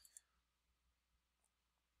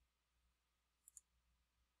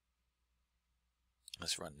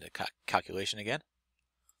 Let's run the calculation again.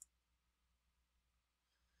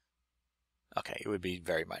 Okay, it would be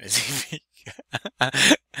very minus EV.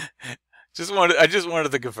 I just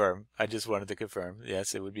wanted to confirm.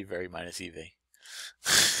 Yes, it would be very minus EV.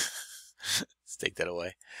 Let's take that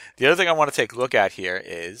away. The other thing I want to take a look at here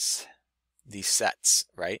is the sets,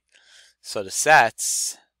 right? So the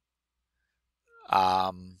sets,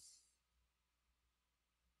 oh,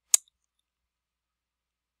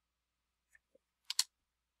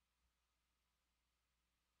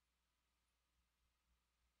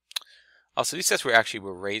 so these sets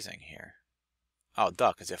we're raising here. Oh,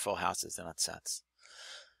 duh, because they're full houses, they're not sets.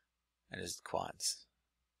 And it's quads.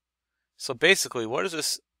 So basically, what does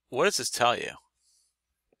this tell you?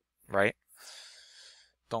 Right?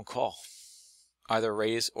 Don't call. Either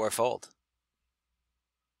raise or fold.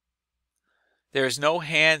 There's no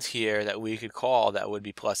hand here that we could call that would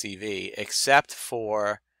be plus EV, except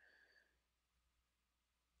for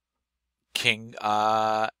king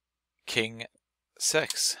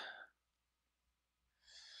 6.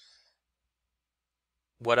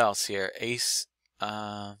 What else here? Ace.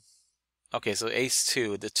 Okay, so ace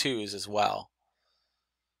 2, the 2s as well.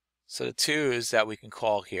 So the 2s that we can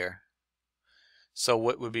call here. So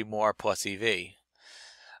what would be more plus EV?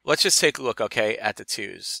 Let's just take a look, okay, at the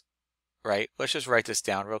 2s, right? Let's just write this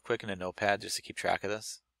down real quick in a notepad just to keep track of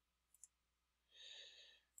this.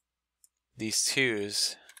 These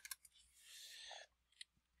 2s.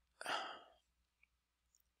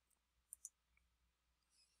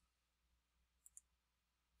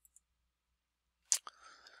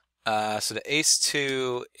 So the ace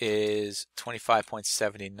 2 is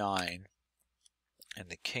 25.79 and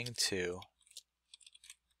the king 2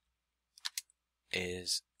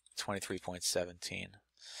 is 23.17.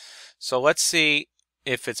 So let's see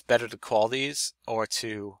if it's better to call these or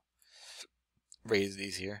to raise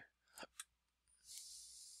these here.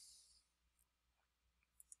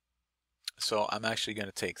 So I'm actually going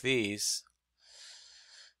to take these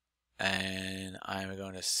and I'm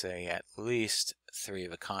going to say at least 3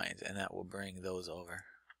 of a kind, and that will bring those over.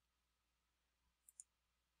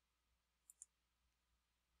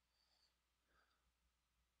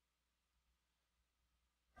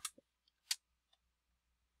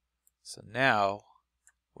 So now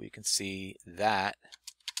we can see that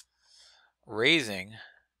raising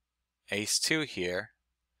ace-2 here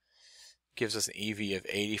gives us an EV of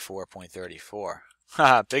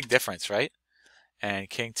 84.34. Big difference, right? And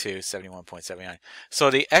king-2, 71.79.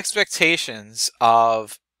 So the expectations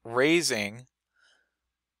of raising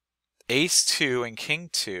ace-2 and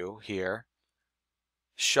king-2 here,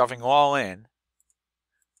 shoving all in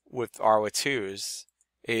with our 2s,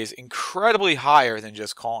 is incredibly higher than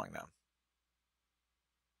just calling them.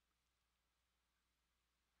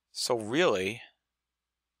 So really,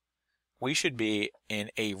 we should be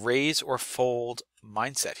in a raise or fold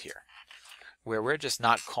mindset here, where we're just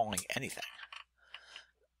not calling anything.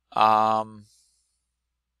 Well,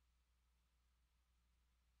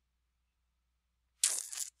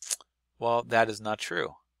 that is not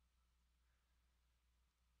true.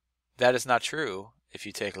 That is not true if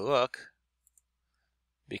you take a look,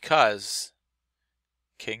 because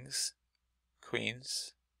kings,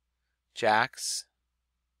 queens, jacks,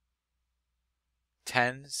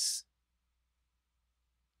 tens,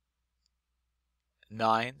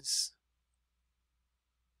 nines,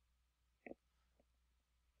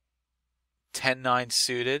 10-9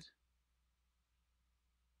 suited.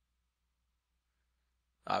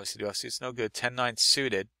 Obviously, do offsuit's no good. 10-9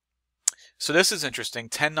 suited. So this is interesting.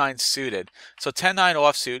 10-9 suited. So 10-9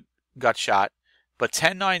 offsuit got shot, but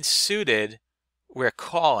 10-9 suited, we're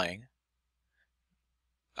calling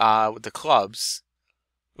with the clubs,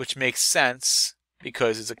 which makes sense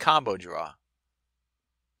because it's a combo draw.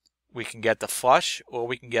 We can get the flush or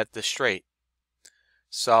we can get the straight.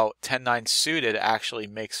 So 10-9 suited actually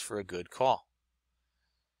makes for a good call.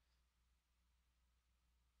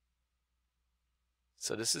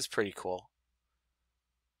 So this is pretty cool.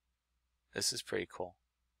 This is pretty cool.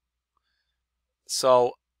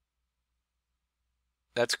 So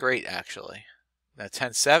that's great, actually. Now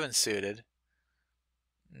 10-7 suited,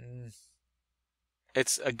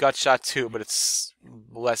 it's a gut shot too, but it's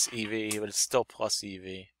less EV, but it's still plus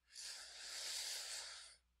EV.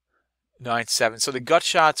 9-7. So the gut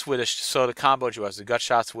shots with the combo draws, the gut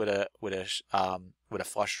shots with a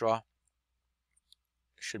flush draw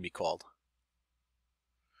should be called.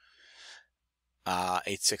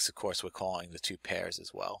 8-6, of course, we're calling the 2 pairs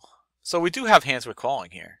as well. So we do have hands we're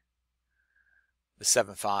calling here. The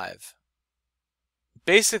 7-5.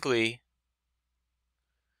 Basically,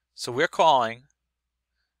 so we're calling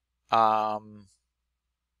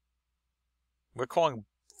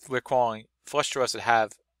flush draws that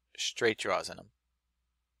have straight draws in them.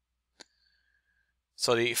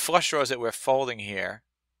 So the flush draws that we're folding here,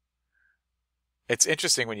 it's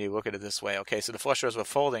interesting when you look at it this way. Okay, so the flush draws we're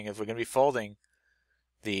folding, if we're going to be folding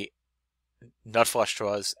the nut flush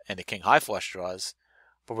draws and the king high flush draws,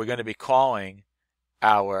 but we're going to be calling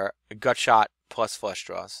our gut shot plus flush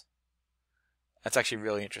draws. That's actually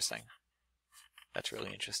really interesting. That's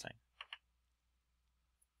really interesting.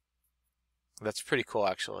 That's pretty cool,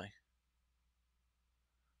 actually.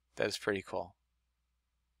 That is pretty cool.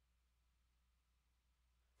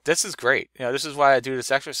 This is great. You know, this is why I do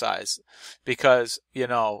this exercise, because, you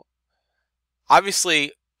know,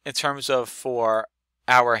 obviously in terms of for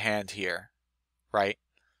our hand here, right,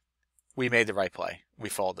 we made the right play. We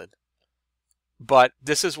folded. But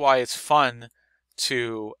this is why it's fun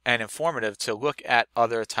and informative to look at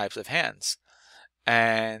other types of hands.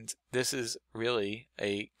 And this is really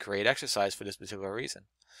a great exercise for this particular reason.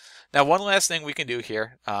 Now, one last thing we can do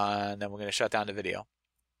here, and then we're going to shut down the video,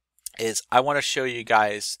 is I want to show you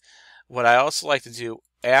guys what I also like to do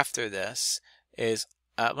after this is,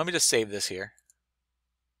 let me just save this here.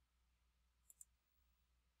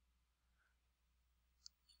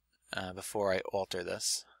 Before I alter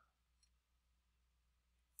this.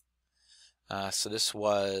 So this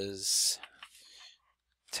was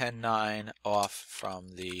 10-9 off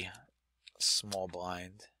from the small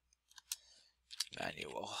blind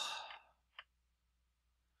manual.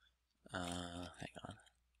 Hang on.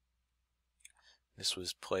 This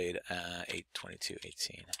was played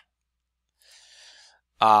 8-22-18.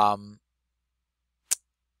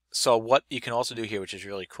 So what you can also do here, which is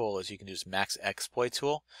really cool, is you can use max exploit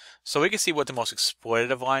tool. So we can see what the most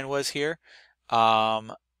exploitative line was here.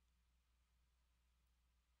 And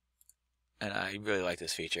I really like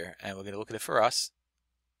this feature. And we're going to look at it for us.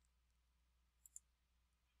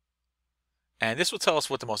 And this will tell us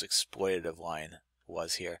what the most exploitative line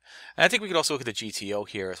was here. And I think we could also look at the GTO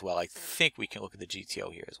here as well. I think we can look at the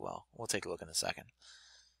GTO here as well. We'll take a look in a second.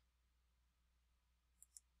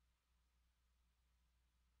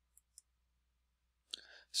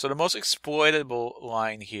 So the most exploitable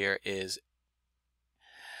line here is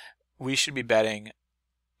we should be betting,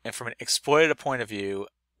 and from an exploitative point of view,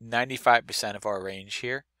 95% of our range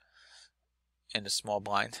here in the small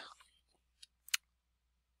blind.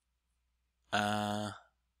 Oh,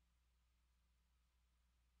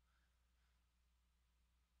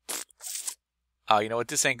 you know what?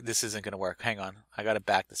 This isn't going to work. Hang on. I got to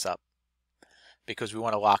back this up because we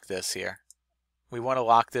want to lock this here. We want to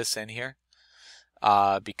lock this in here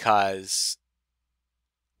because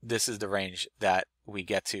this is the range that we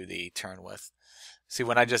get to the turn with. See,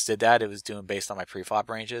 when I just did that, it was doing based on my pre-flop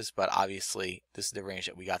ranges, but obviously this is the range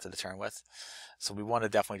that we got to the turn with. So we want to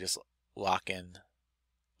definitely just lock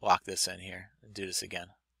this in here and do this again.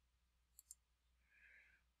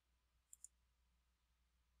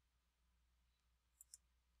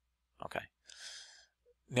 Okay.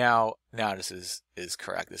 Now this is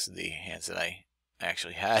correct. This is the hands that I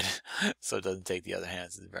actually had, so it doesn't take the other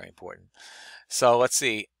hands. It's very important. So let's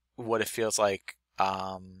see what it feels like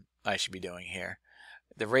I should be doing here.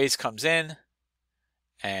 The raise comes in,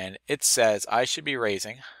 and it says I should be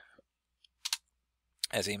raising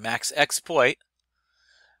as a max exploit.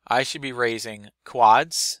 I should be raising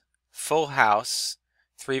quads, full house,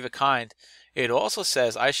 3 of a kind. It also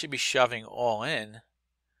says I should be shoving all in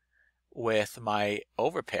with my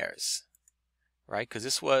overpairs, right? Because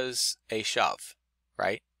this was a shove,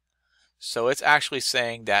 right? So it's actually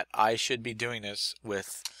saying that I should be doing this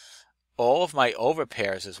with all of my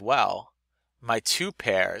overpairs as well. My 2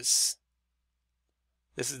 pairs.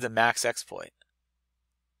 This is the max exploit.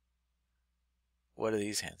 What are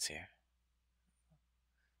these hands here?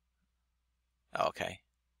 Oh, okay.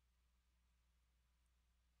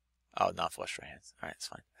 Oh, not flush draw hands. All right, it's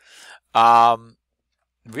fine.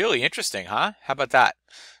 Really interesting, huh? How about that?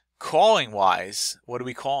 Calling wise, what are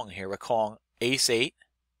we calling here? We're calling ace 8.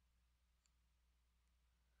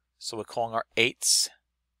 So we're calling our 8s,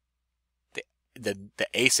 the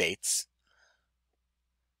ace 8s.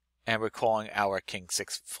 And we're calling our king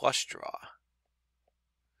 6 flush draw.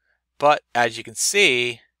 But as you can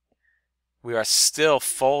see, we are still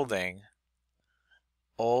folding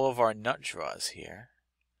all of our nut draws here.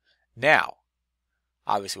 Now,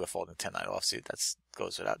 obviously we're folding 10-9 offsuit. That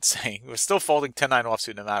goes without saying. We're still folding 10-9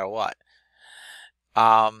 offsuit no matter what.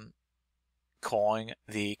 Calling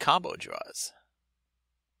the combo draws.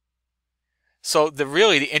 So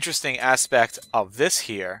the interesting aspect of this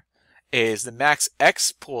here is the max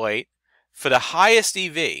exploit for the highest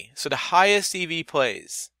EV. So the highest EV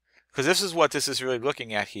plays, because this is what this is really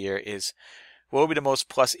looking at here, is what would be the most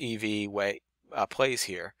plus EV way plays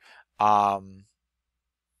here. You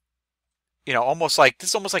know, almost like this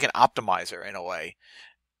is almost like an optimizer in a way.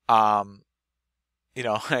 You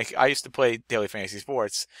know, like I used to play daily fantasy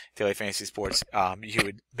sports. You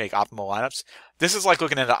would make optimal lineups. This is like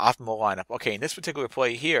looking at an optimal lineup. Okay, in this particular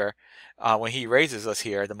play here, when he raises us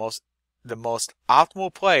here, the most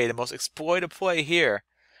optimal play, the most exploited play here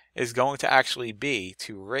is going to actually be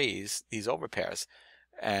to raise these overpairs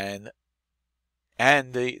and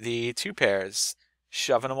the 2 pairs,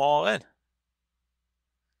 shoving them all in.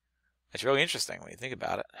 It's really interesting when you think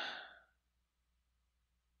about it.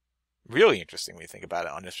 Really interesting when you think about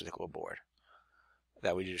it on this particular board.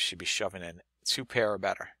 That we just should be shoving in 2 pair or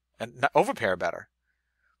better. And not overpair or better.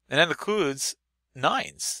 And that includes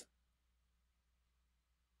 9s.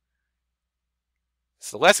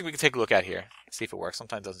 So the last thing we can take a look at here, see if it works.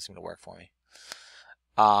 Sometimes it doesn't seem to work for me.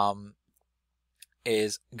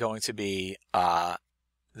 Is going to be the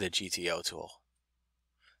GTO tool.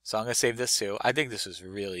 So I'm going to save this too. I think this is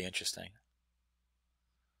really interesting.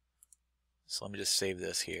 So let me just save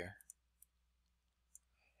this here.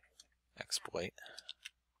 Exploit.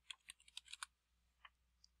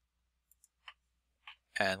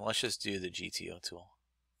 And let's just do the GTO tool.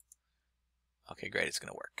 Okay, great. It's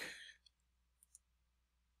going to work.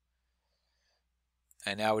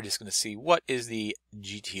 And now we're just going to see what is the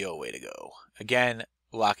GTO way to go. Again,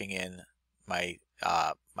 locking in my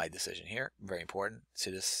my decision here. Very important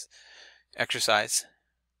to this exercise.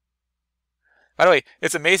 By the way,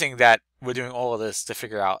 it's amazing that we're doing all of this to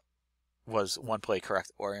figure out was one play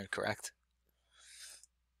correct or incorrect.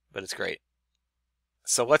 But it's great.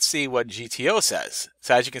 So let's see what GTO says.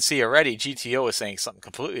 So as you can see already, GTO is saying something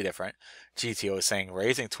completely different. GTO is saying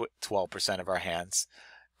raising 12% of our hands,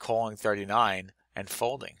 calling 39, and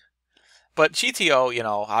folding. But GTO, you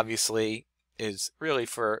know, obviously is really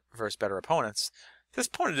for versus better opponents. This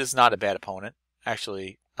opponent is not a bad opponent.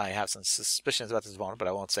 Actually, I have some suspicions about this opponent, but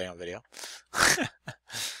I won't say on video.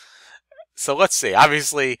 So let's see.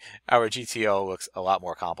 Obviously, our GTO looks a lot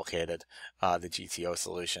more complicated, the GTO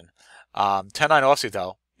solution. 10-9 offsuit,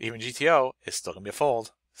 though, even GTO is still going to be a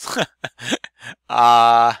fold.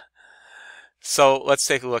 So let's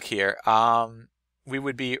take a look here. We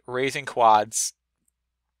would be raising quads,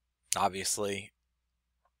 obviously.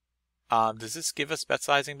 Does this give us bet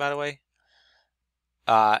sizing, by the way?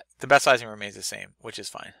 The bet sizing remains the same, which is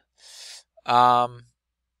fine.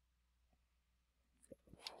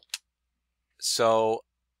 So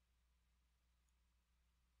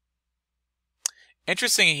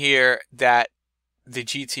interesting here that the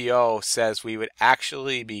GTO says we would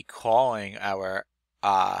actually be calling our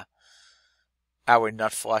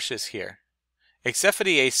nut flushes here, except for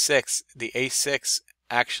the ace-6. The ace-6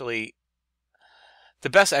 actually,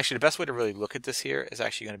 the best way to really look at this here is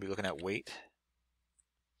actually going to be looking at weight,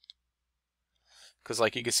 because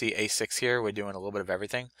like you can see ace-6 here, we're doing a little bit of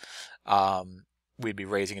everything. We'd be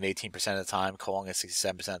raising at 18% of the time, calling at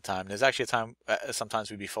 67% of the time. There's actually a time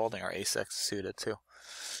sometimes we'd be folding our ace-6 suited too,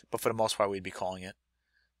 but for the most part we'd be calling it.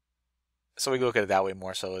 So we look at it that way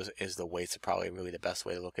more so is the weights are probably really the best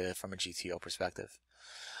way to look at it from a GTO perspective.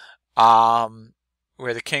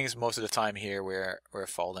 Where the kings most of the time here we're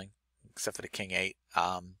folding, except for the king 8.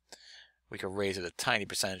 We could raise it a tiny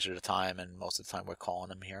percentage of the time, and most of the time we're calling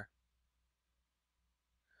them here.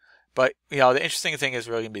 But the interesting thing is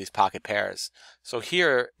really going to be these pocket pairs. So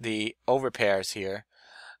here the over pairs here,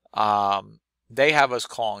 they have us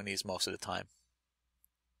calling these most of the time.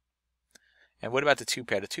 And what about the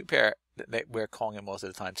 2-pair? The 2-pair, we're calling it most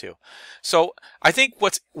of the time too. So I think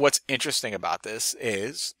what's interesting about this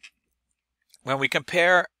is when we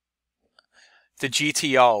compare the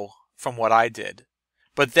GTO from what I did,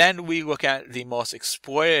 but then we look at the most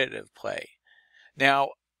exploitative play.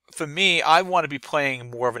 Now, for me, I want to be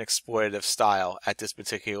playing more of an exploitative style at this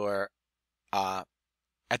particular time.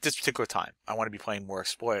 I want to be playing more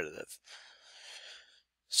exploitative.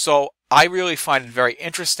 So I really find it very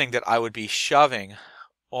interesting that I would be shoving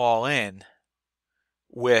all in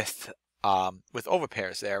with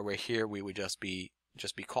overpairs there, where here we would just be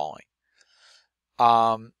calling.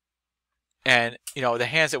 And the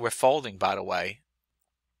hands that we're folding, by the way,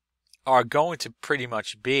 are going to pretty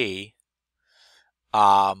much be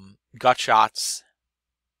gut shots,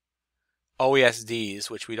 OESDs,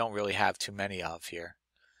 which we don't really have too many of here.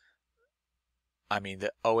 I mean,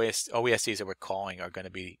 the OESDs that we're calling are going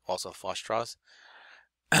to be also flush draws.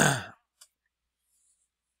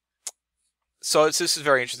 So this is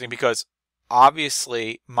very interesting because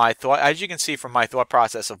obviously my thought, as you can see from my thought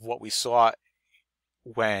process of what we saw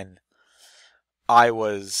when I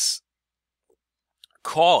was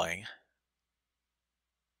calling,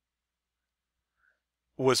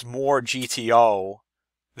 was more GTO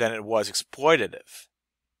than it was exploitative.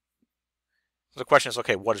 So the question is,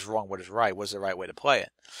 okay, what is wrong? What is right? What's the right way to play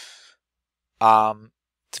it?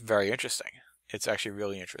 It's very interesting. It's actually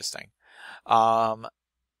really interesting.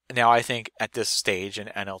 Now I think at this stage in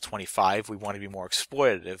NL25, we want to be more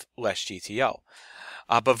exploitative, less GTO.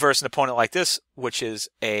 But versus an opponent like this, which is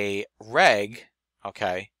a reg,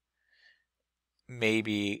 okay,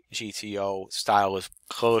 maybe GTO style is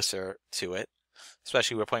closer to it.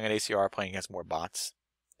 Especially we're playing an ACR, playing against more bots.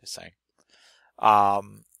 Just saying.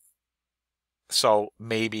 So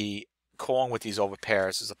maybe calling with these over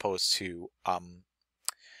pairs as opposed to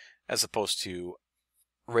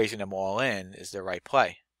raising them all in is the right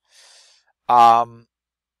play.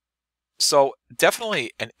 So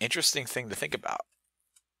definitely an interesting thing to think about.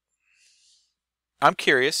 I'm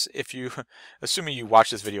curious if you, assuming you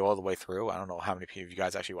watch this video all the way through, I don't know how many of you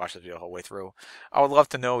guys actually watch this video the whole way through. I would love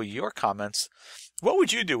to know your comments. What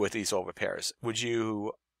would you do with these over pairs? Would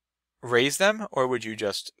you raise them or would you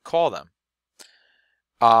just call them?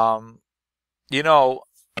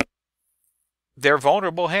 They're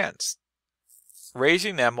vulnerable hands.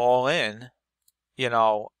 Raising them all in,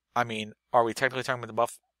 I mean, are we technically talking about the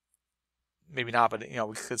bluff? Maybe not, but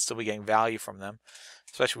we could still be getting value from them.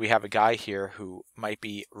 Especially we have a guy here who might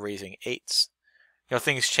be raising 8s.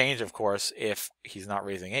 Things change, of course, if he's not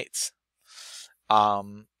raising 8s.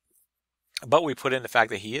 But we put in the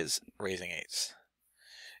fact that he is raising 8s.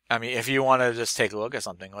 I mean, if you want to just take a look at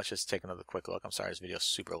something, let's just take another quick look. I'm sorry, this video is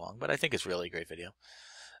super long, but I think it's really a great video.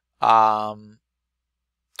 Well,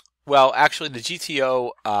 actually, the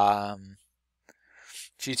GTO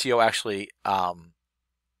actually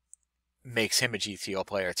makes him a GTO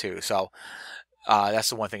player too. So that's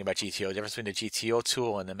the one thing about GTO. The difference between the GTO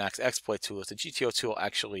tool and the max exploit tool is the GTO tool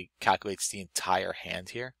actually calculates the entire hand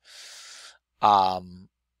here.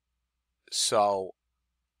 So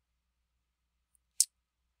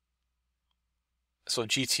So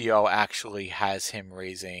GTO actually has him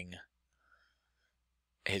raising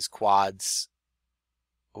his quads.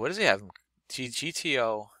 What does he have?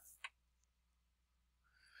 GTO.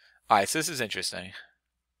 Alright, so this is interesting.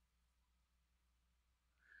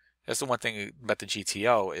 That's the one thing about the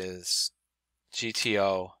GTO is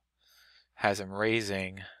GTO has him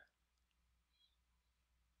raising,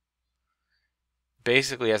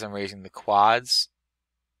 basically has him raising the quads.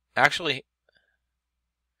 Actually,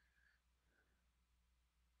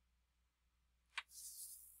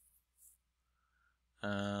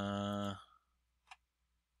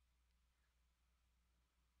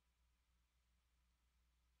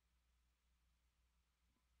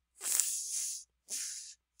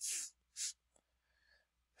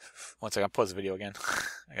 one second, I'll pause the video again.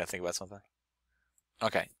 I gotta think about something.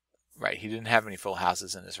 Okay, right, he didn't have any full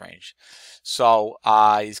houses in his range. So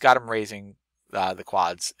he's got him raising the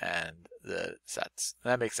quads and the sets.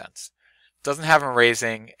 And that makes sense. Doesn't have him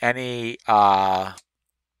raising any I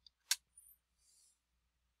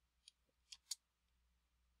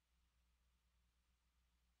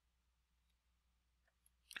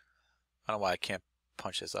don't know why I can't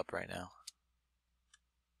punch this up right now.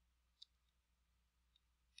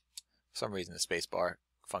 For some reason the spacebar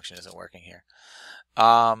function isn't working here.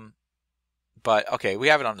 But okay, we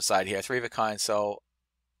have it on the side here, 3 of a kind. So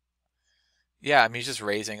yeah, I mean he's just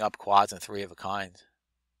raising up quads and 3 of a kind.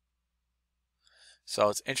 So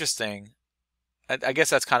it's interesting. I guess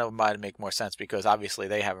that's kind of might make more sense because obviously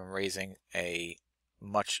they have him raising a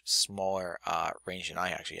much smaller range than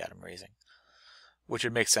I actually had him raising, which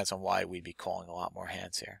would make sense on why we'd be calling a lot more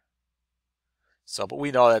hands here. So, but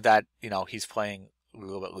we know that he's playing a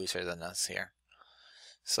little bit looser than us here.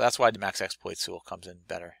 So that's why the max exploit tool comes in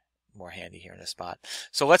better, more handy here in this spot.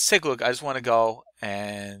 So let's take a look. I just want to go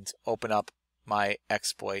and open up my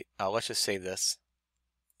exploit. Let's just save this.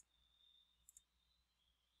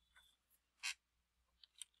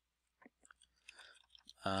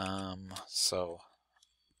 So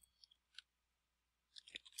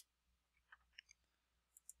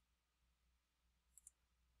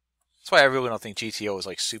that's why I really don't think GTO is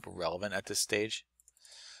like super relevant at this stage,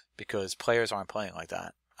 because players aren't playing like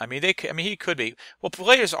that. I mean, he could be. Well,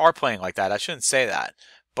 players are playing like that. I shouldn't say that,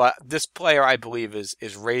 but this player, I believe,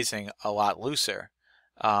 is raising a lot looser,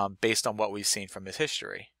 based on what we've seen from his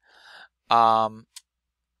history. So,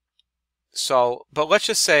 but let's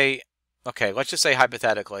just say, okay, let's just say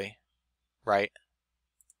hypothetically, right?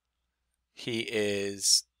 He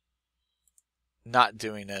is not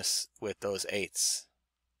doing this with those 8s.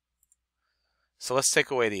 So let's take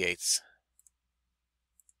away the 8s.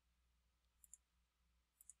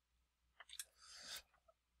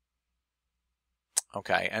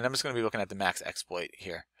 Okay, and I'm just going to be looking at the max exploit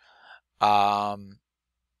here. So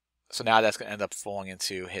now that's going to end up falling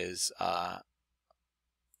into his,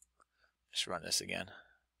 just run this again.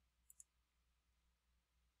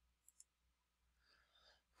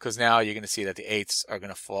 Because now you're going to see that the 8s are going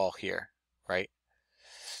to fall here, right?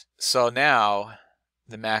 So now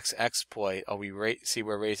the max exploit, see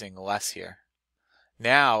we're raising less here.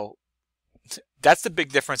 Now, that's the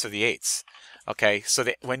big difference of the 8s. Okay, so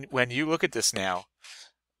when you look at this now,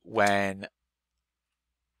 when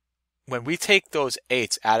we take those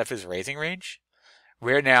 8s out of his raising range,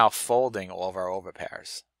 we're now folding all of our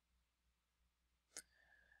overpairs.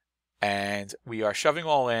 And we are shoving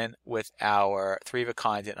all in with our 3 of a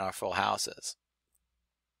kind and our full houses.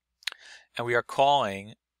 And we are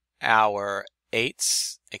calling our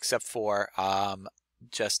 8s, except for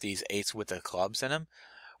just these 8s with the clubs in them,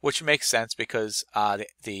 which makes sense because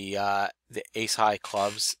the ace high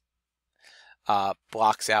clubs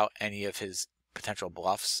blocks out any of his potential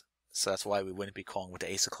bluffs. So that's why we wouldn't be calling with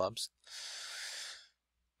the ace of clubs.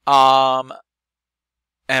 And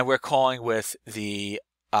we're calling with the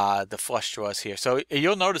flush draws here. So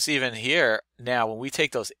you'll notice even here now when we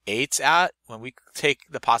take those 8s out, when we take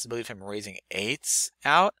the possibility of him raising 8s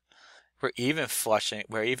out, we're even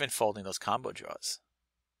folding those combo draws.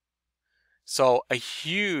 So a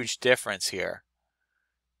huge difference here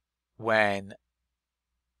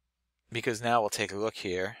because now we'll take a look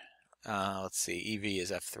here. Let's see, EV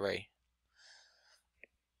is F3.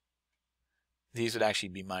 These would actually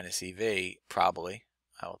be minus EV, probably.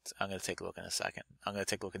 I'm going to take a look in a second. I'm going to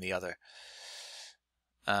take a look in the other.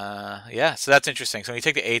 Yeah, so that's interesting. So when you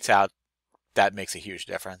take the 8s out, that makes a huge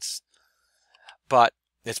difference. But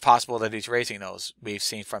it's possible that he's raising those. We've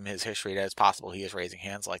seen from his history that it's possible he is raising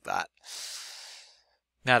hands like that.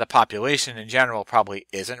 Now, the population in general probably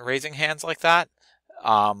isn't raising hands like that.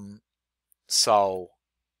 So,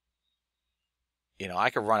 you know,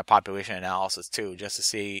 I could run a population analysis too, just to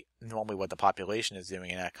see normally what the population is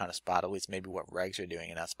doing in that kind of spot, at least maybe what regs are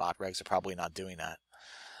doing in that spot. Regs are probably not doing that.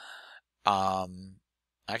 I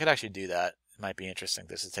could actually do that. It might be interesting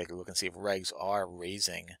just to take a look and see if regs are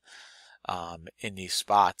raising in these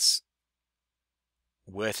spots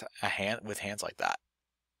with hands like that.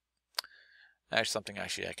 That's something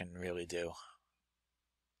actually I can really do.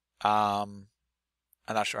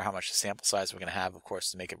 I'm not sure how much sample size we're going to have, of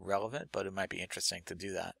course, to make it relevant, but it might be interesting to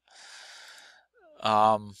do that.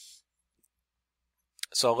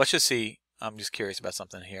 So let's just see. I'm just curious about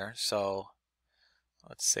something here. So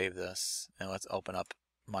let's save this and let's open up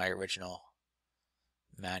my original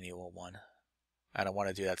manual one. I don't want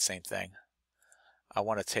to do that same thing. I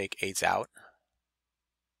want to take 8s out.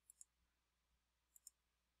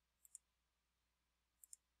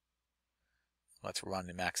 Let's run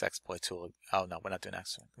the max exploit tool. Oh no, we're not doing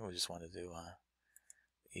X. We just want to do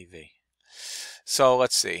EV. So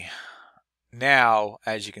let's see. Now,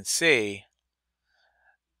 as you can see,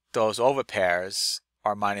 those overpairs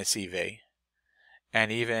are minus EV,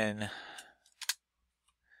 and even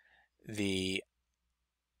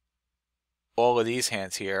all of these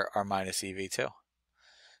hands here are minus EV too.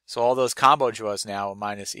 So all those combo draws now are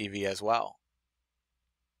minus EV as well.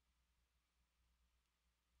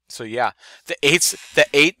 So yeah, the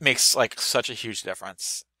 8 makes like such a huge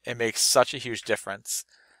difference. It makes such a huge difference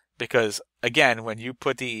because again, when you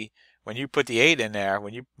put the 8 in there,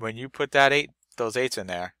 when you put those 8s in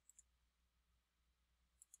there,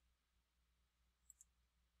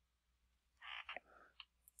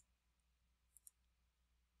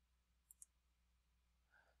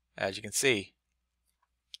 as you can see,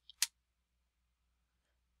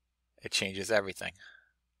 it changes everything.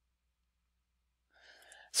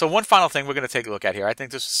 So one final thing we're going to take a look at here, I think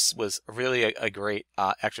this was really a great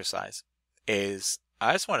exercise, is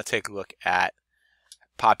I just want to take a look at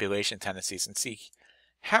population tendencies and see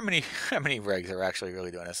how many regs are actually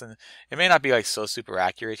really doing this. And it may not be like so super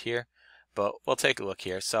accurate here, but we'll take a look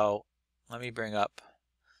here. So let me bring up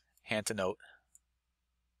hand to note.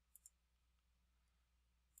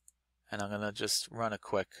 And I'm going to just run a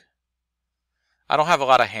quick. I don't have a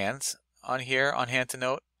lot of hands on here on hand to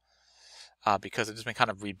note. Because I've just been kind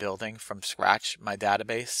of rebuilding from scratch my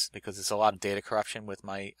database because there's a lot of data corruption with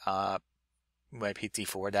my my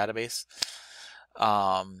PT4 database.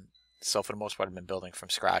 So for the most part, I've been building from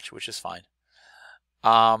scratch, which is fine.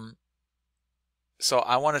 So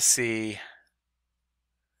I want to see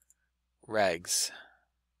regs.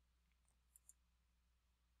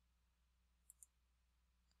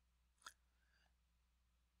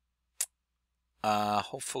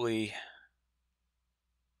 Hopefully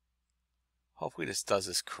this does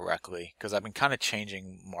this correctly because I've been kind of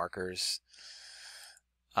changing markers.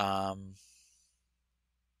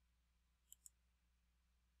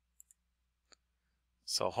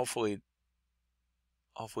 So hopefully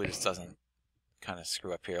this doesn't kind of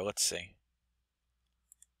screw up here. Let's see.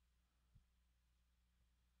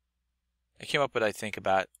 I came up with, I think,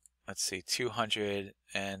 about, let's see,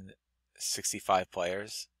 265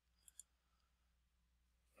 players.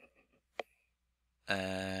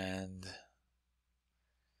 And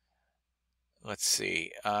let's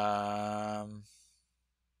see. I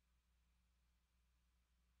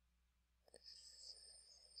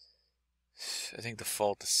think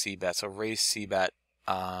default to C-bet. So raise C-bet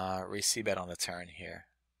on the turn here.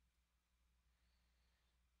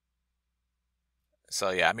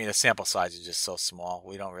 So yeah, I mean the sample size is just so small.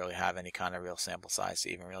 We don't really have any kind of real sample size to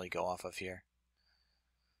even really go off of here.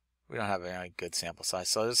 We don't have any good sample size.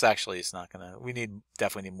 So this actually is not gonna. We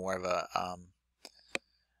definitely need more of a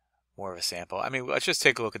sample. I mean, let's just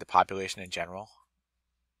take a look at the population in general.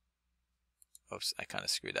 Oops, I kind of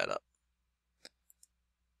screwed that up.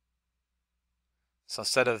 So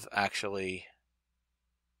instead of actually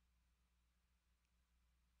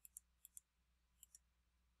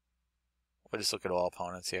we'll just look at all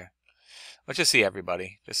opponents here. Let's just see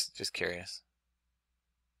everybody. Just curious.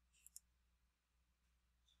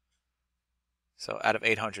 So out of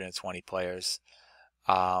 820 players,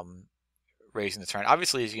 raising the turn.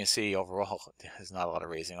 Obviously, as you can see, overall, there's not a lot of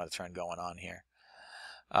raising on the turn going on here.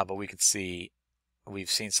 But we can see, we've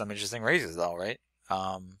seen some interesting raises though, right?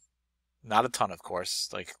 Not a ton, of course,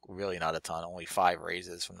 like really not a ton. Only 5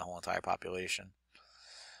 raises from the whole entire population.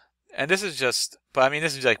 And this is just, but I mean,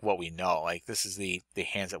 this is like what we know. Like this is the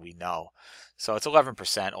hands that we know. So it's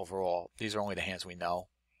 11% overall. These are only the hands we know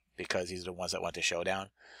because these are the ones that went to showdown.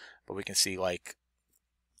 But we can see like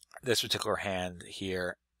this particular hand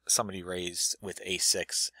here, somebody raised with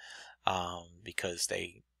A6 because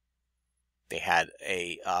they they had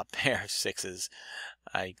a pair of sixes.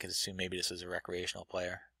 I could assume maybe this was a recreational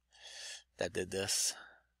player that did this.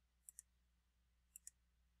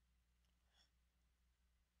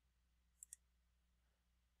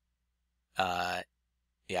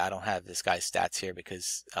 Yeah, I don't have this guy's stats here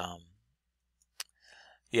because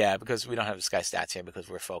yeah, because we don't have this guy's stats here because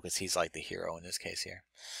we're focused. He's like the hero in this case here.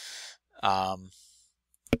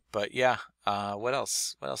 But yeah, what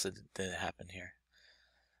else? What else did happen here?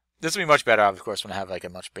 This would be much better, of course, when I have like a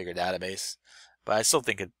much bigger database. But I still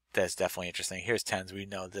think that's definitely interesting. Here's tens. We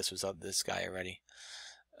know this was of this guy already.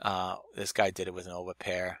 This guy did it with an over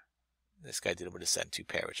pair. This guy did it with a set and two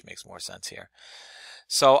pair, which makes more sense here.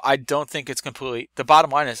 So I don't think it's completely. The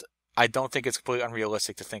bottom line is, I don't think it's completely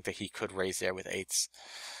unrealistic to think that he could raise there with eights.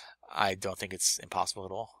 I don't think it's impossible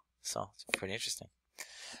at all. So it's pretty interesting.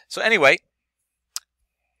 So anyway,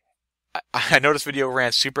 I know this video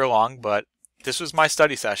ran super long, but this was my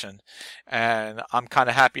study session, and I'm kind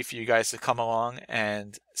of happy for you guys to come along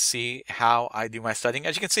and see how I do my studying.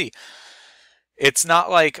 As you can see, it's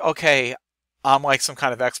not like, okay, I'm like some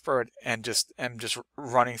kind of expert and am just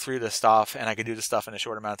running through this stuff and I can do this stuff in a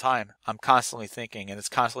short amount of time. I'm constantly thinking, and it's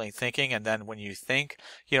constantly thinking, and then when you think,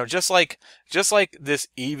 just like this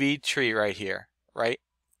EV tree right here, right?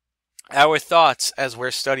 Our thoughts as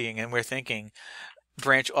we're studying and we're thinking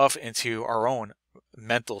branch off into our own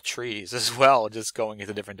mental trees as well, just going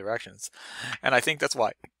into different directions. And I think that's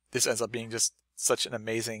why this ends up being just such an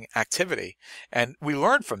amazing activity. And we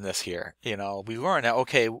learn from this here. We learn that,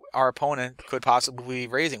 okay, our opponent could possibly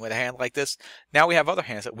be raising with a hand like this. Now we have other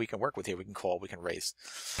hands that we can work with here. We can call, we can raise.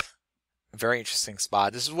 Very interesting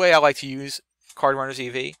spot. This is the way I like to use Cardrunners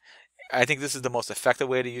EV. I think this is the most effective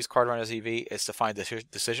way to use Cardrunners EV, is to find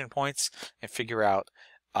decision points and figure out,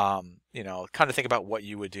 kind of think about what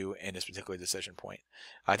you would do in this particular decision point.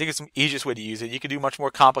 I think it's the easiest way to use it. You can do much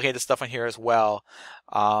more complicated stuff in here as well,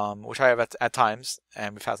 which I have at times,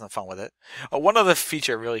 and we've had some fun with it. One other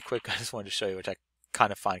feature really quick I just wanted to show you, which I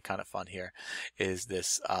kind of find kind of fun here, is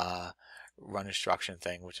this run instruction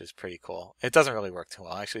thing, which is pretty cool. It doesn't really work too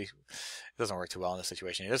well. Actually, it doesn't work too well in this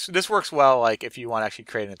situation. This works well, like if you want to actually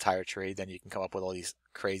create an entire tree, then you can come up with all these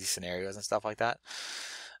crazy scenarios and stuff like that.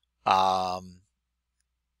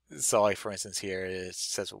 So like for instance here, it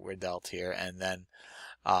says what we're dealt here, and then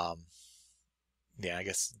yeah, I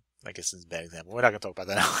guess this is a bad example. We're not gonna talk about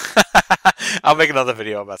that now. I'll make another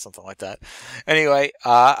video about something like that. Anyway,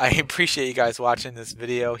 I appreciate you guys watching this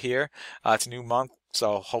video here. It's a new month,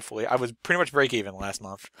 so hopefully I was pretty much break even last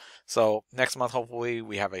month. So next month, hopefully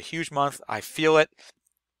we have a huge month. I feel it.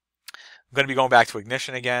 I'm going to be going back to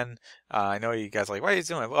Ignition again. I know you guys are like, what are you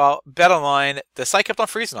doing? Well, BetOnline, the site kept on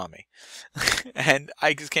freezing on me. And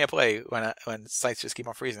I just can't play when sites just keep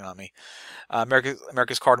on freezing on me.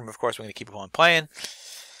 America's Cardroom, of course, we're going to keep on playing.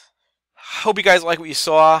 Hope you guys like what you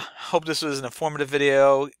saw. Hope this was an informative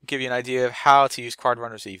video, give you an idea of how to use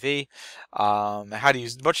Cardrunners EV, how to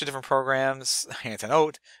use a bunch of different programs, hand to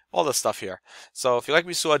note, all this stuff here. So if you like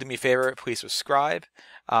what you saw, do me a favor, please subscribe.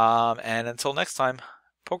 And until next time,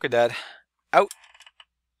 PokerDad out.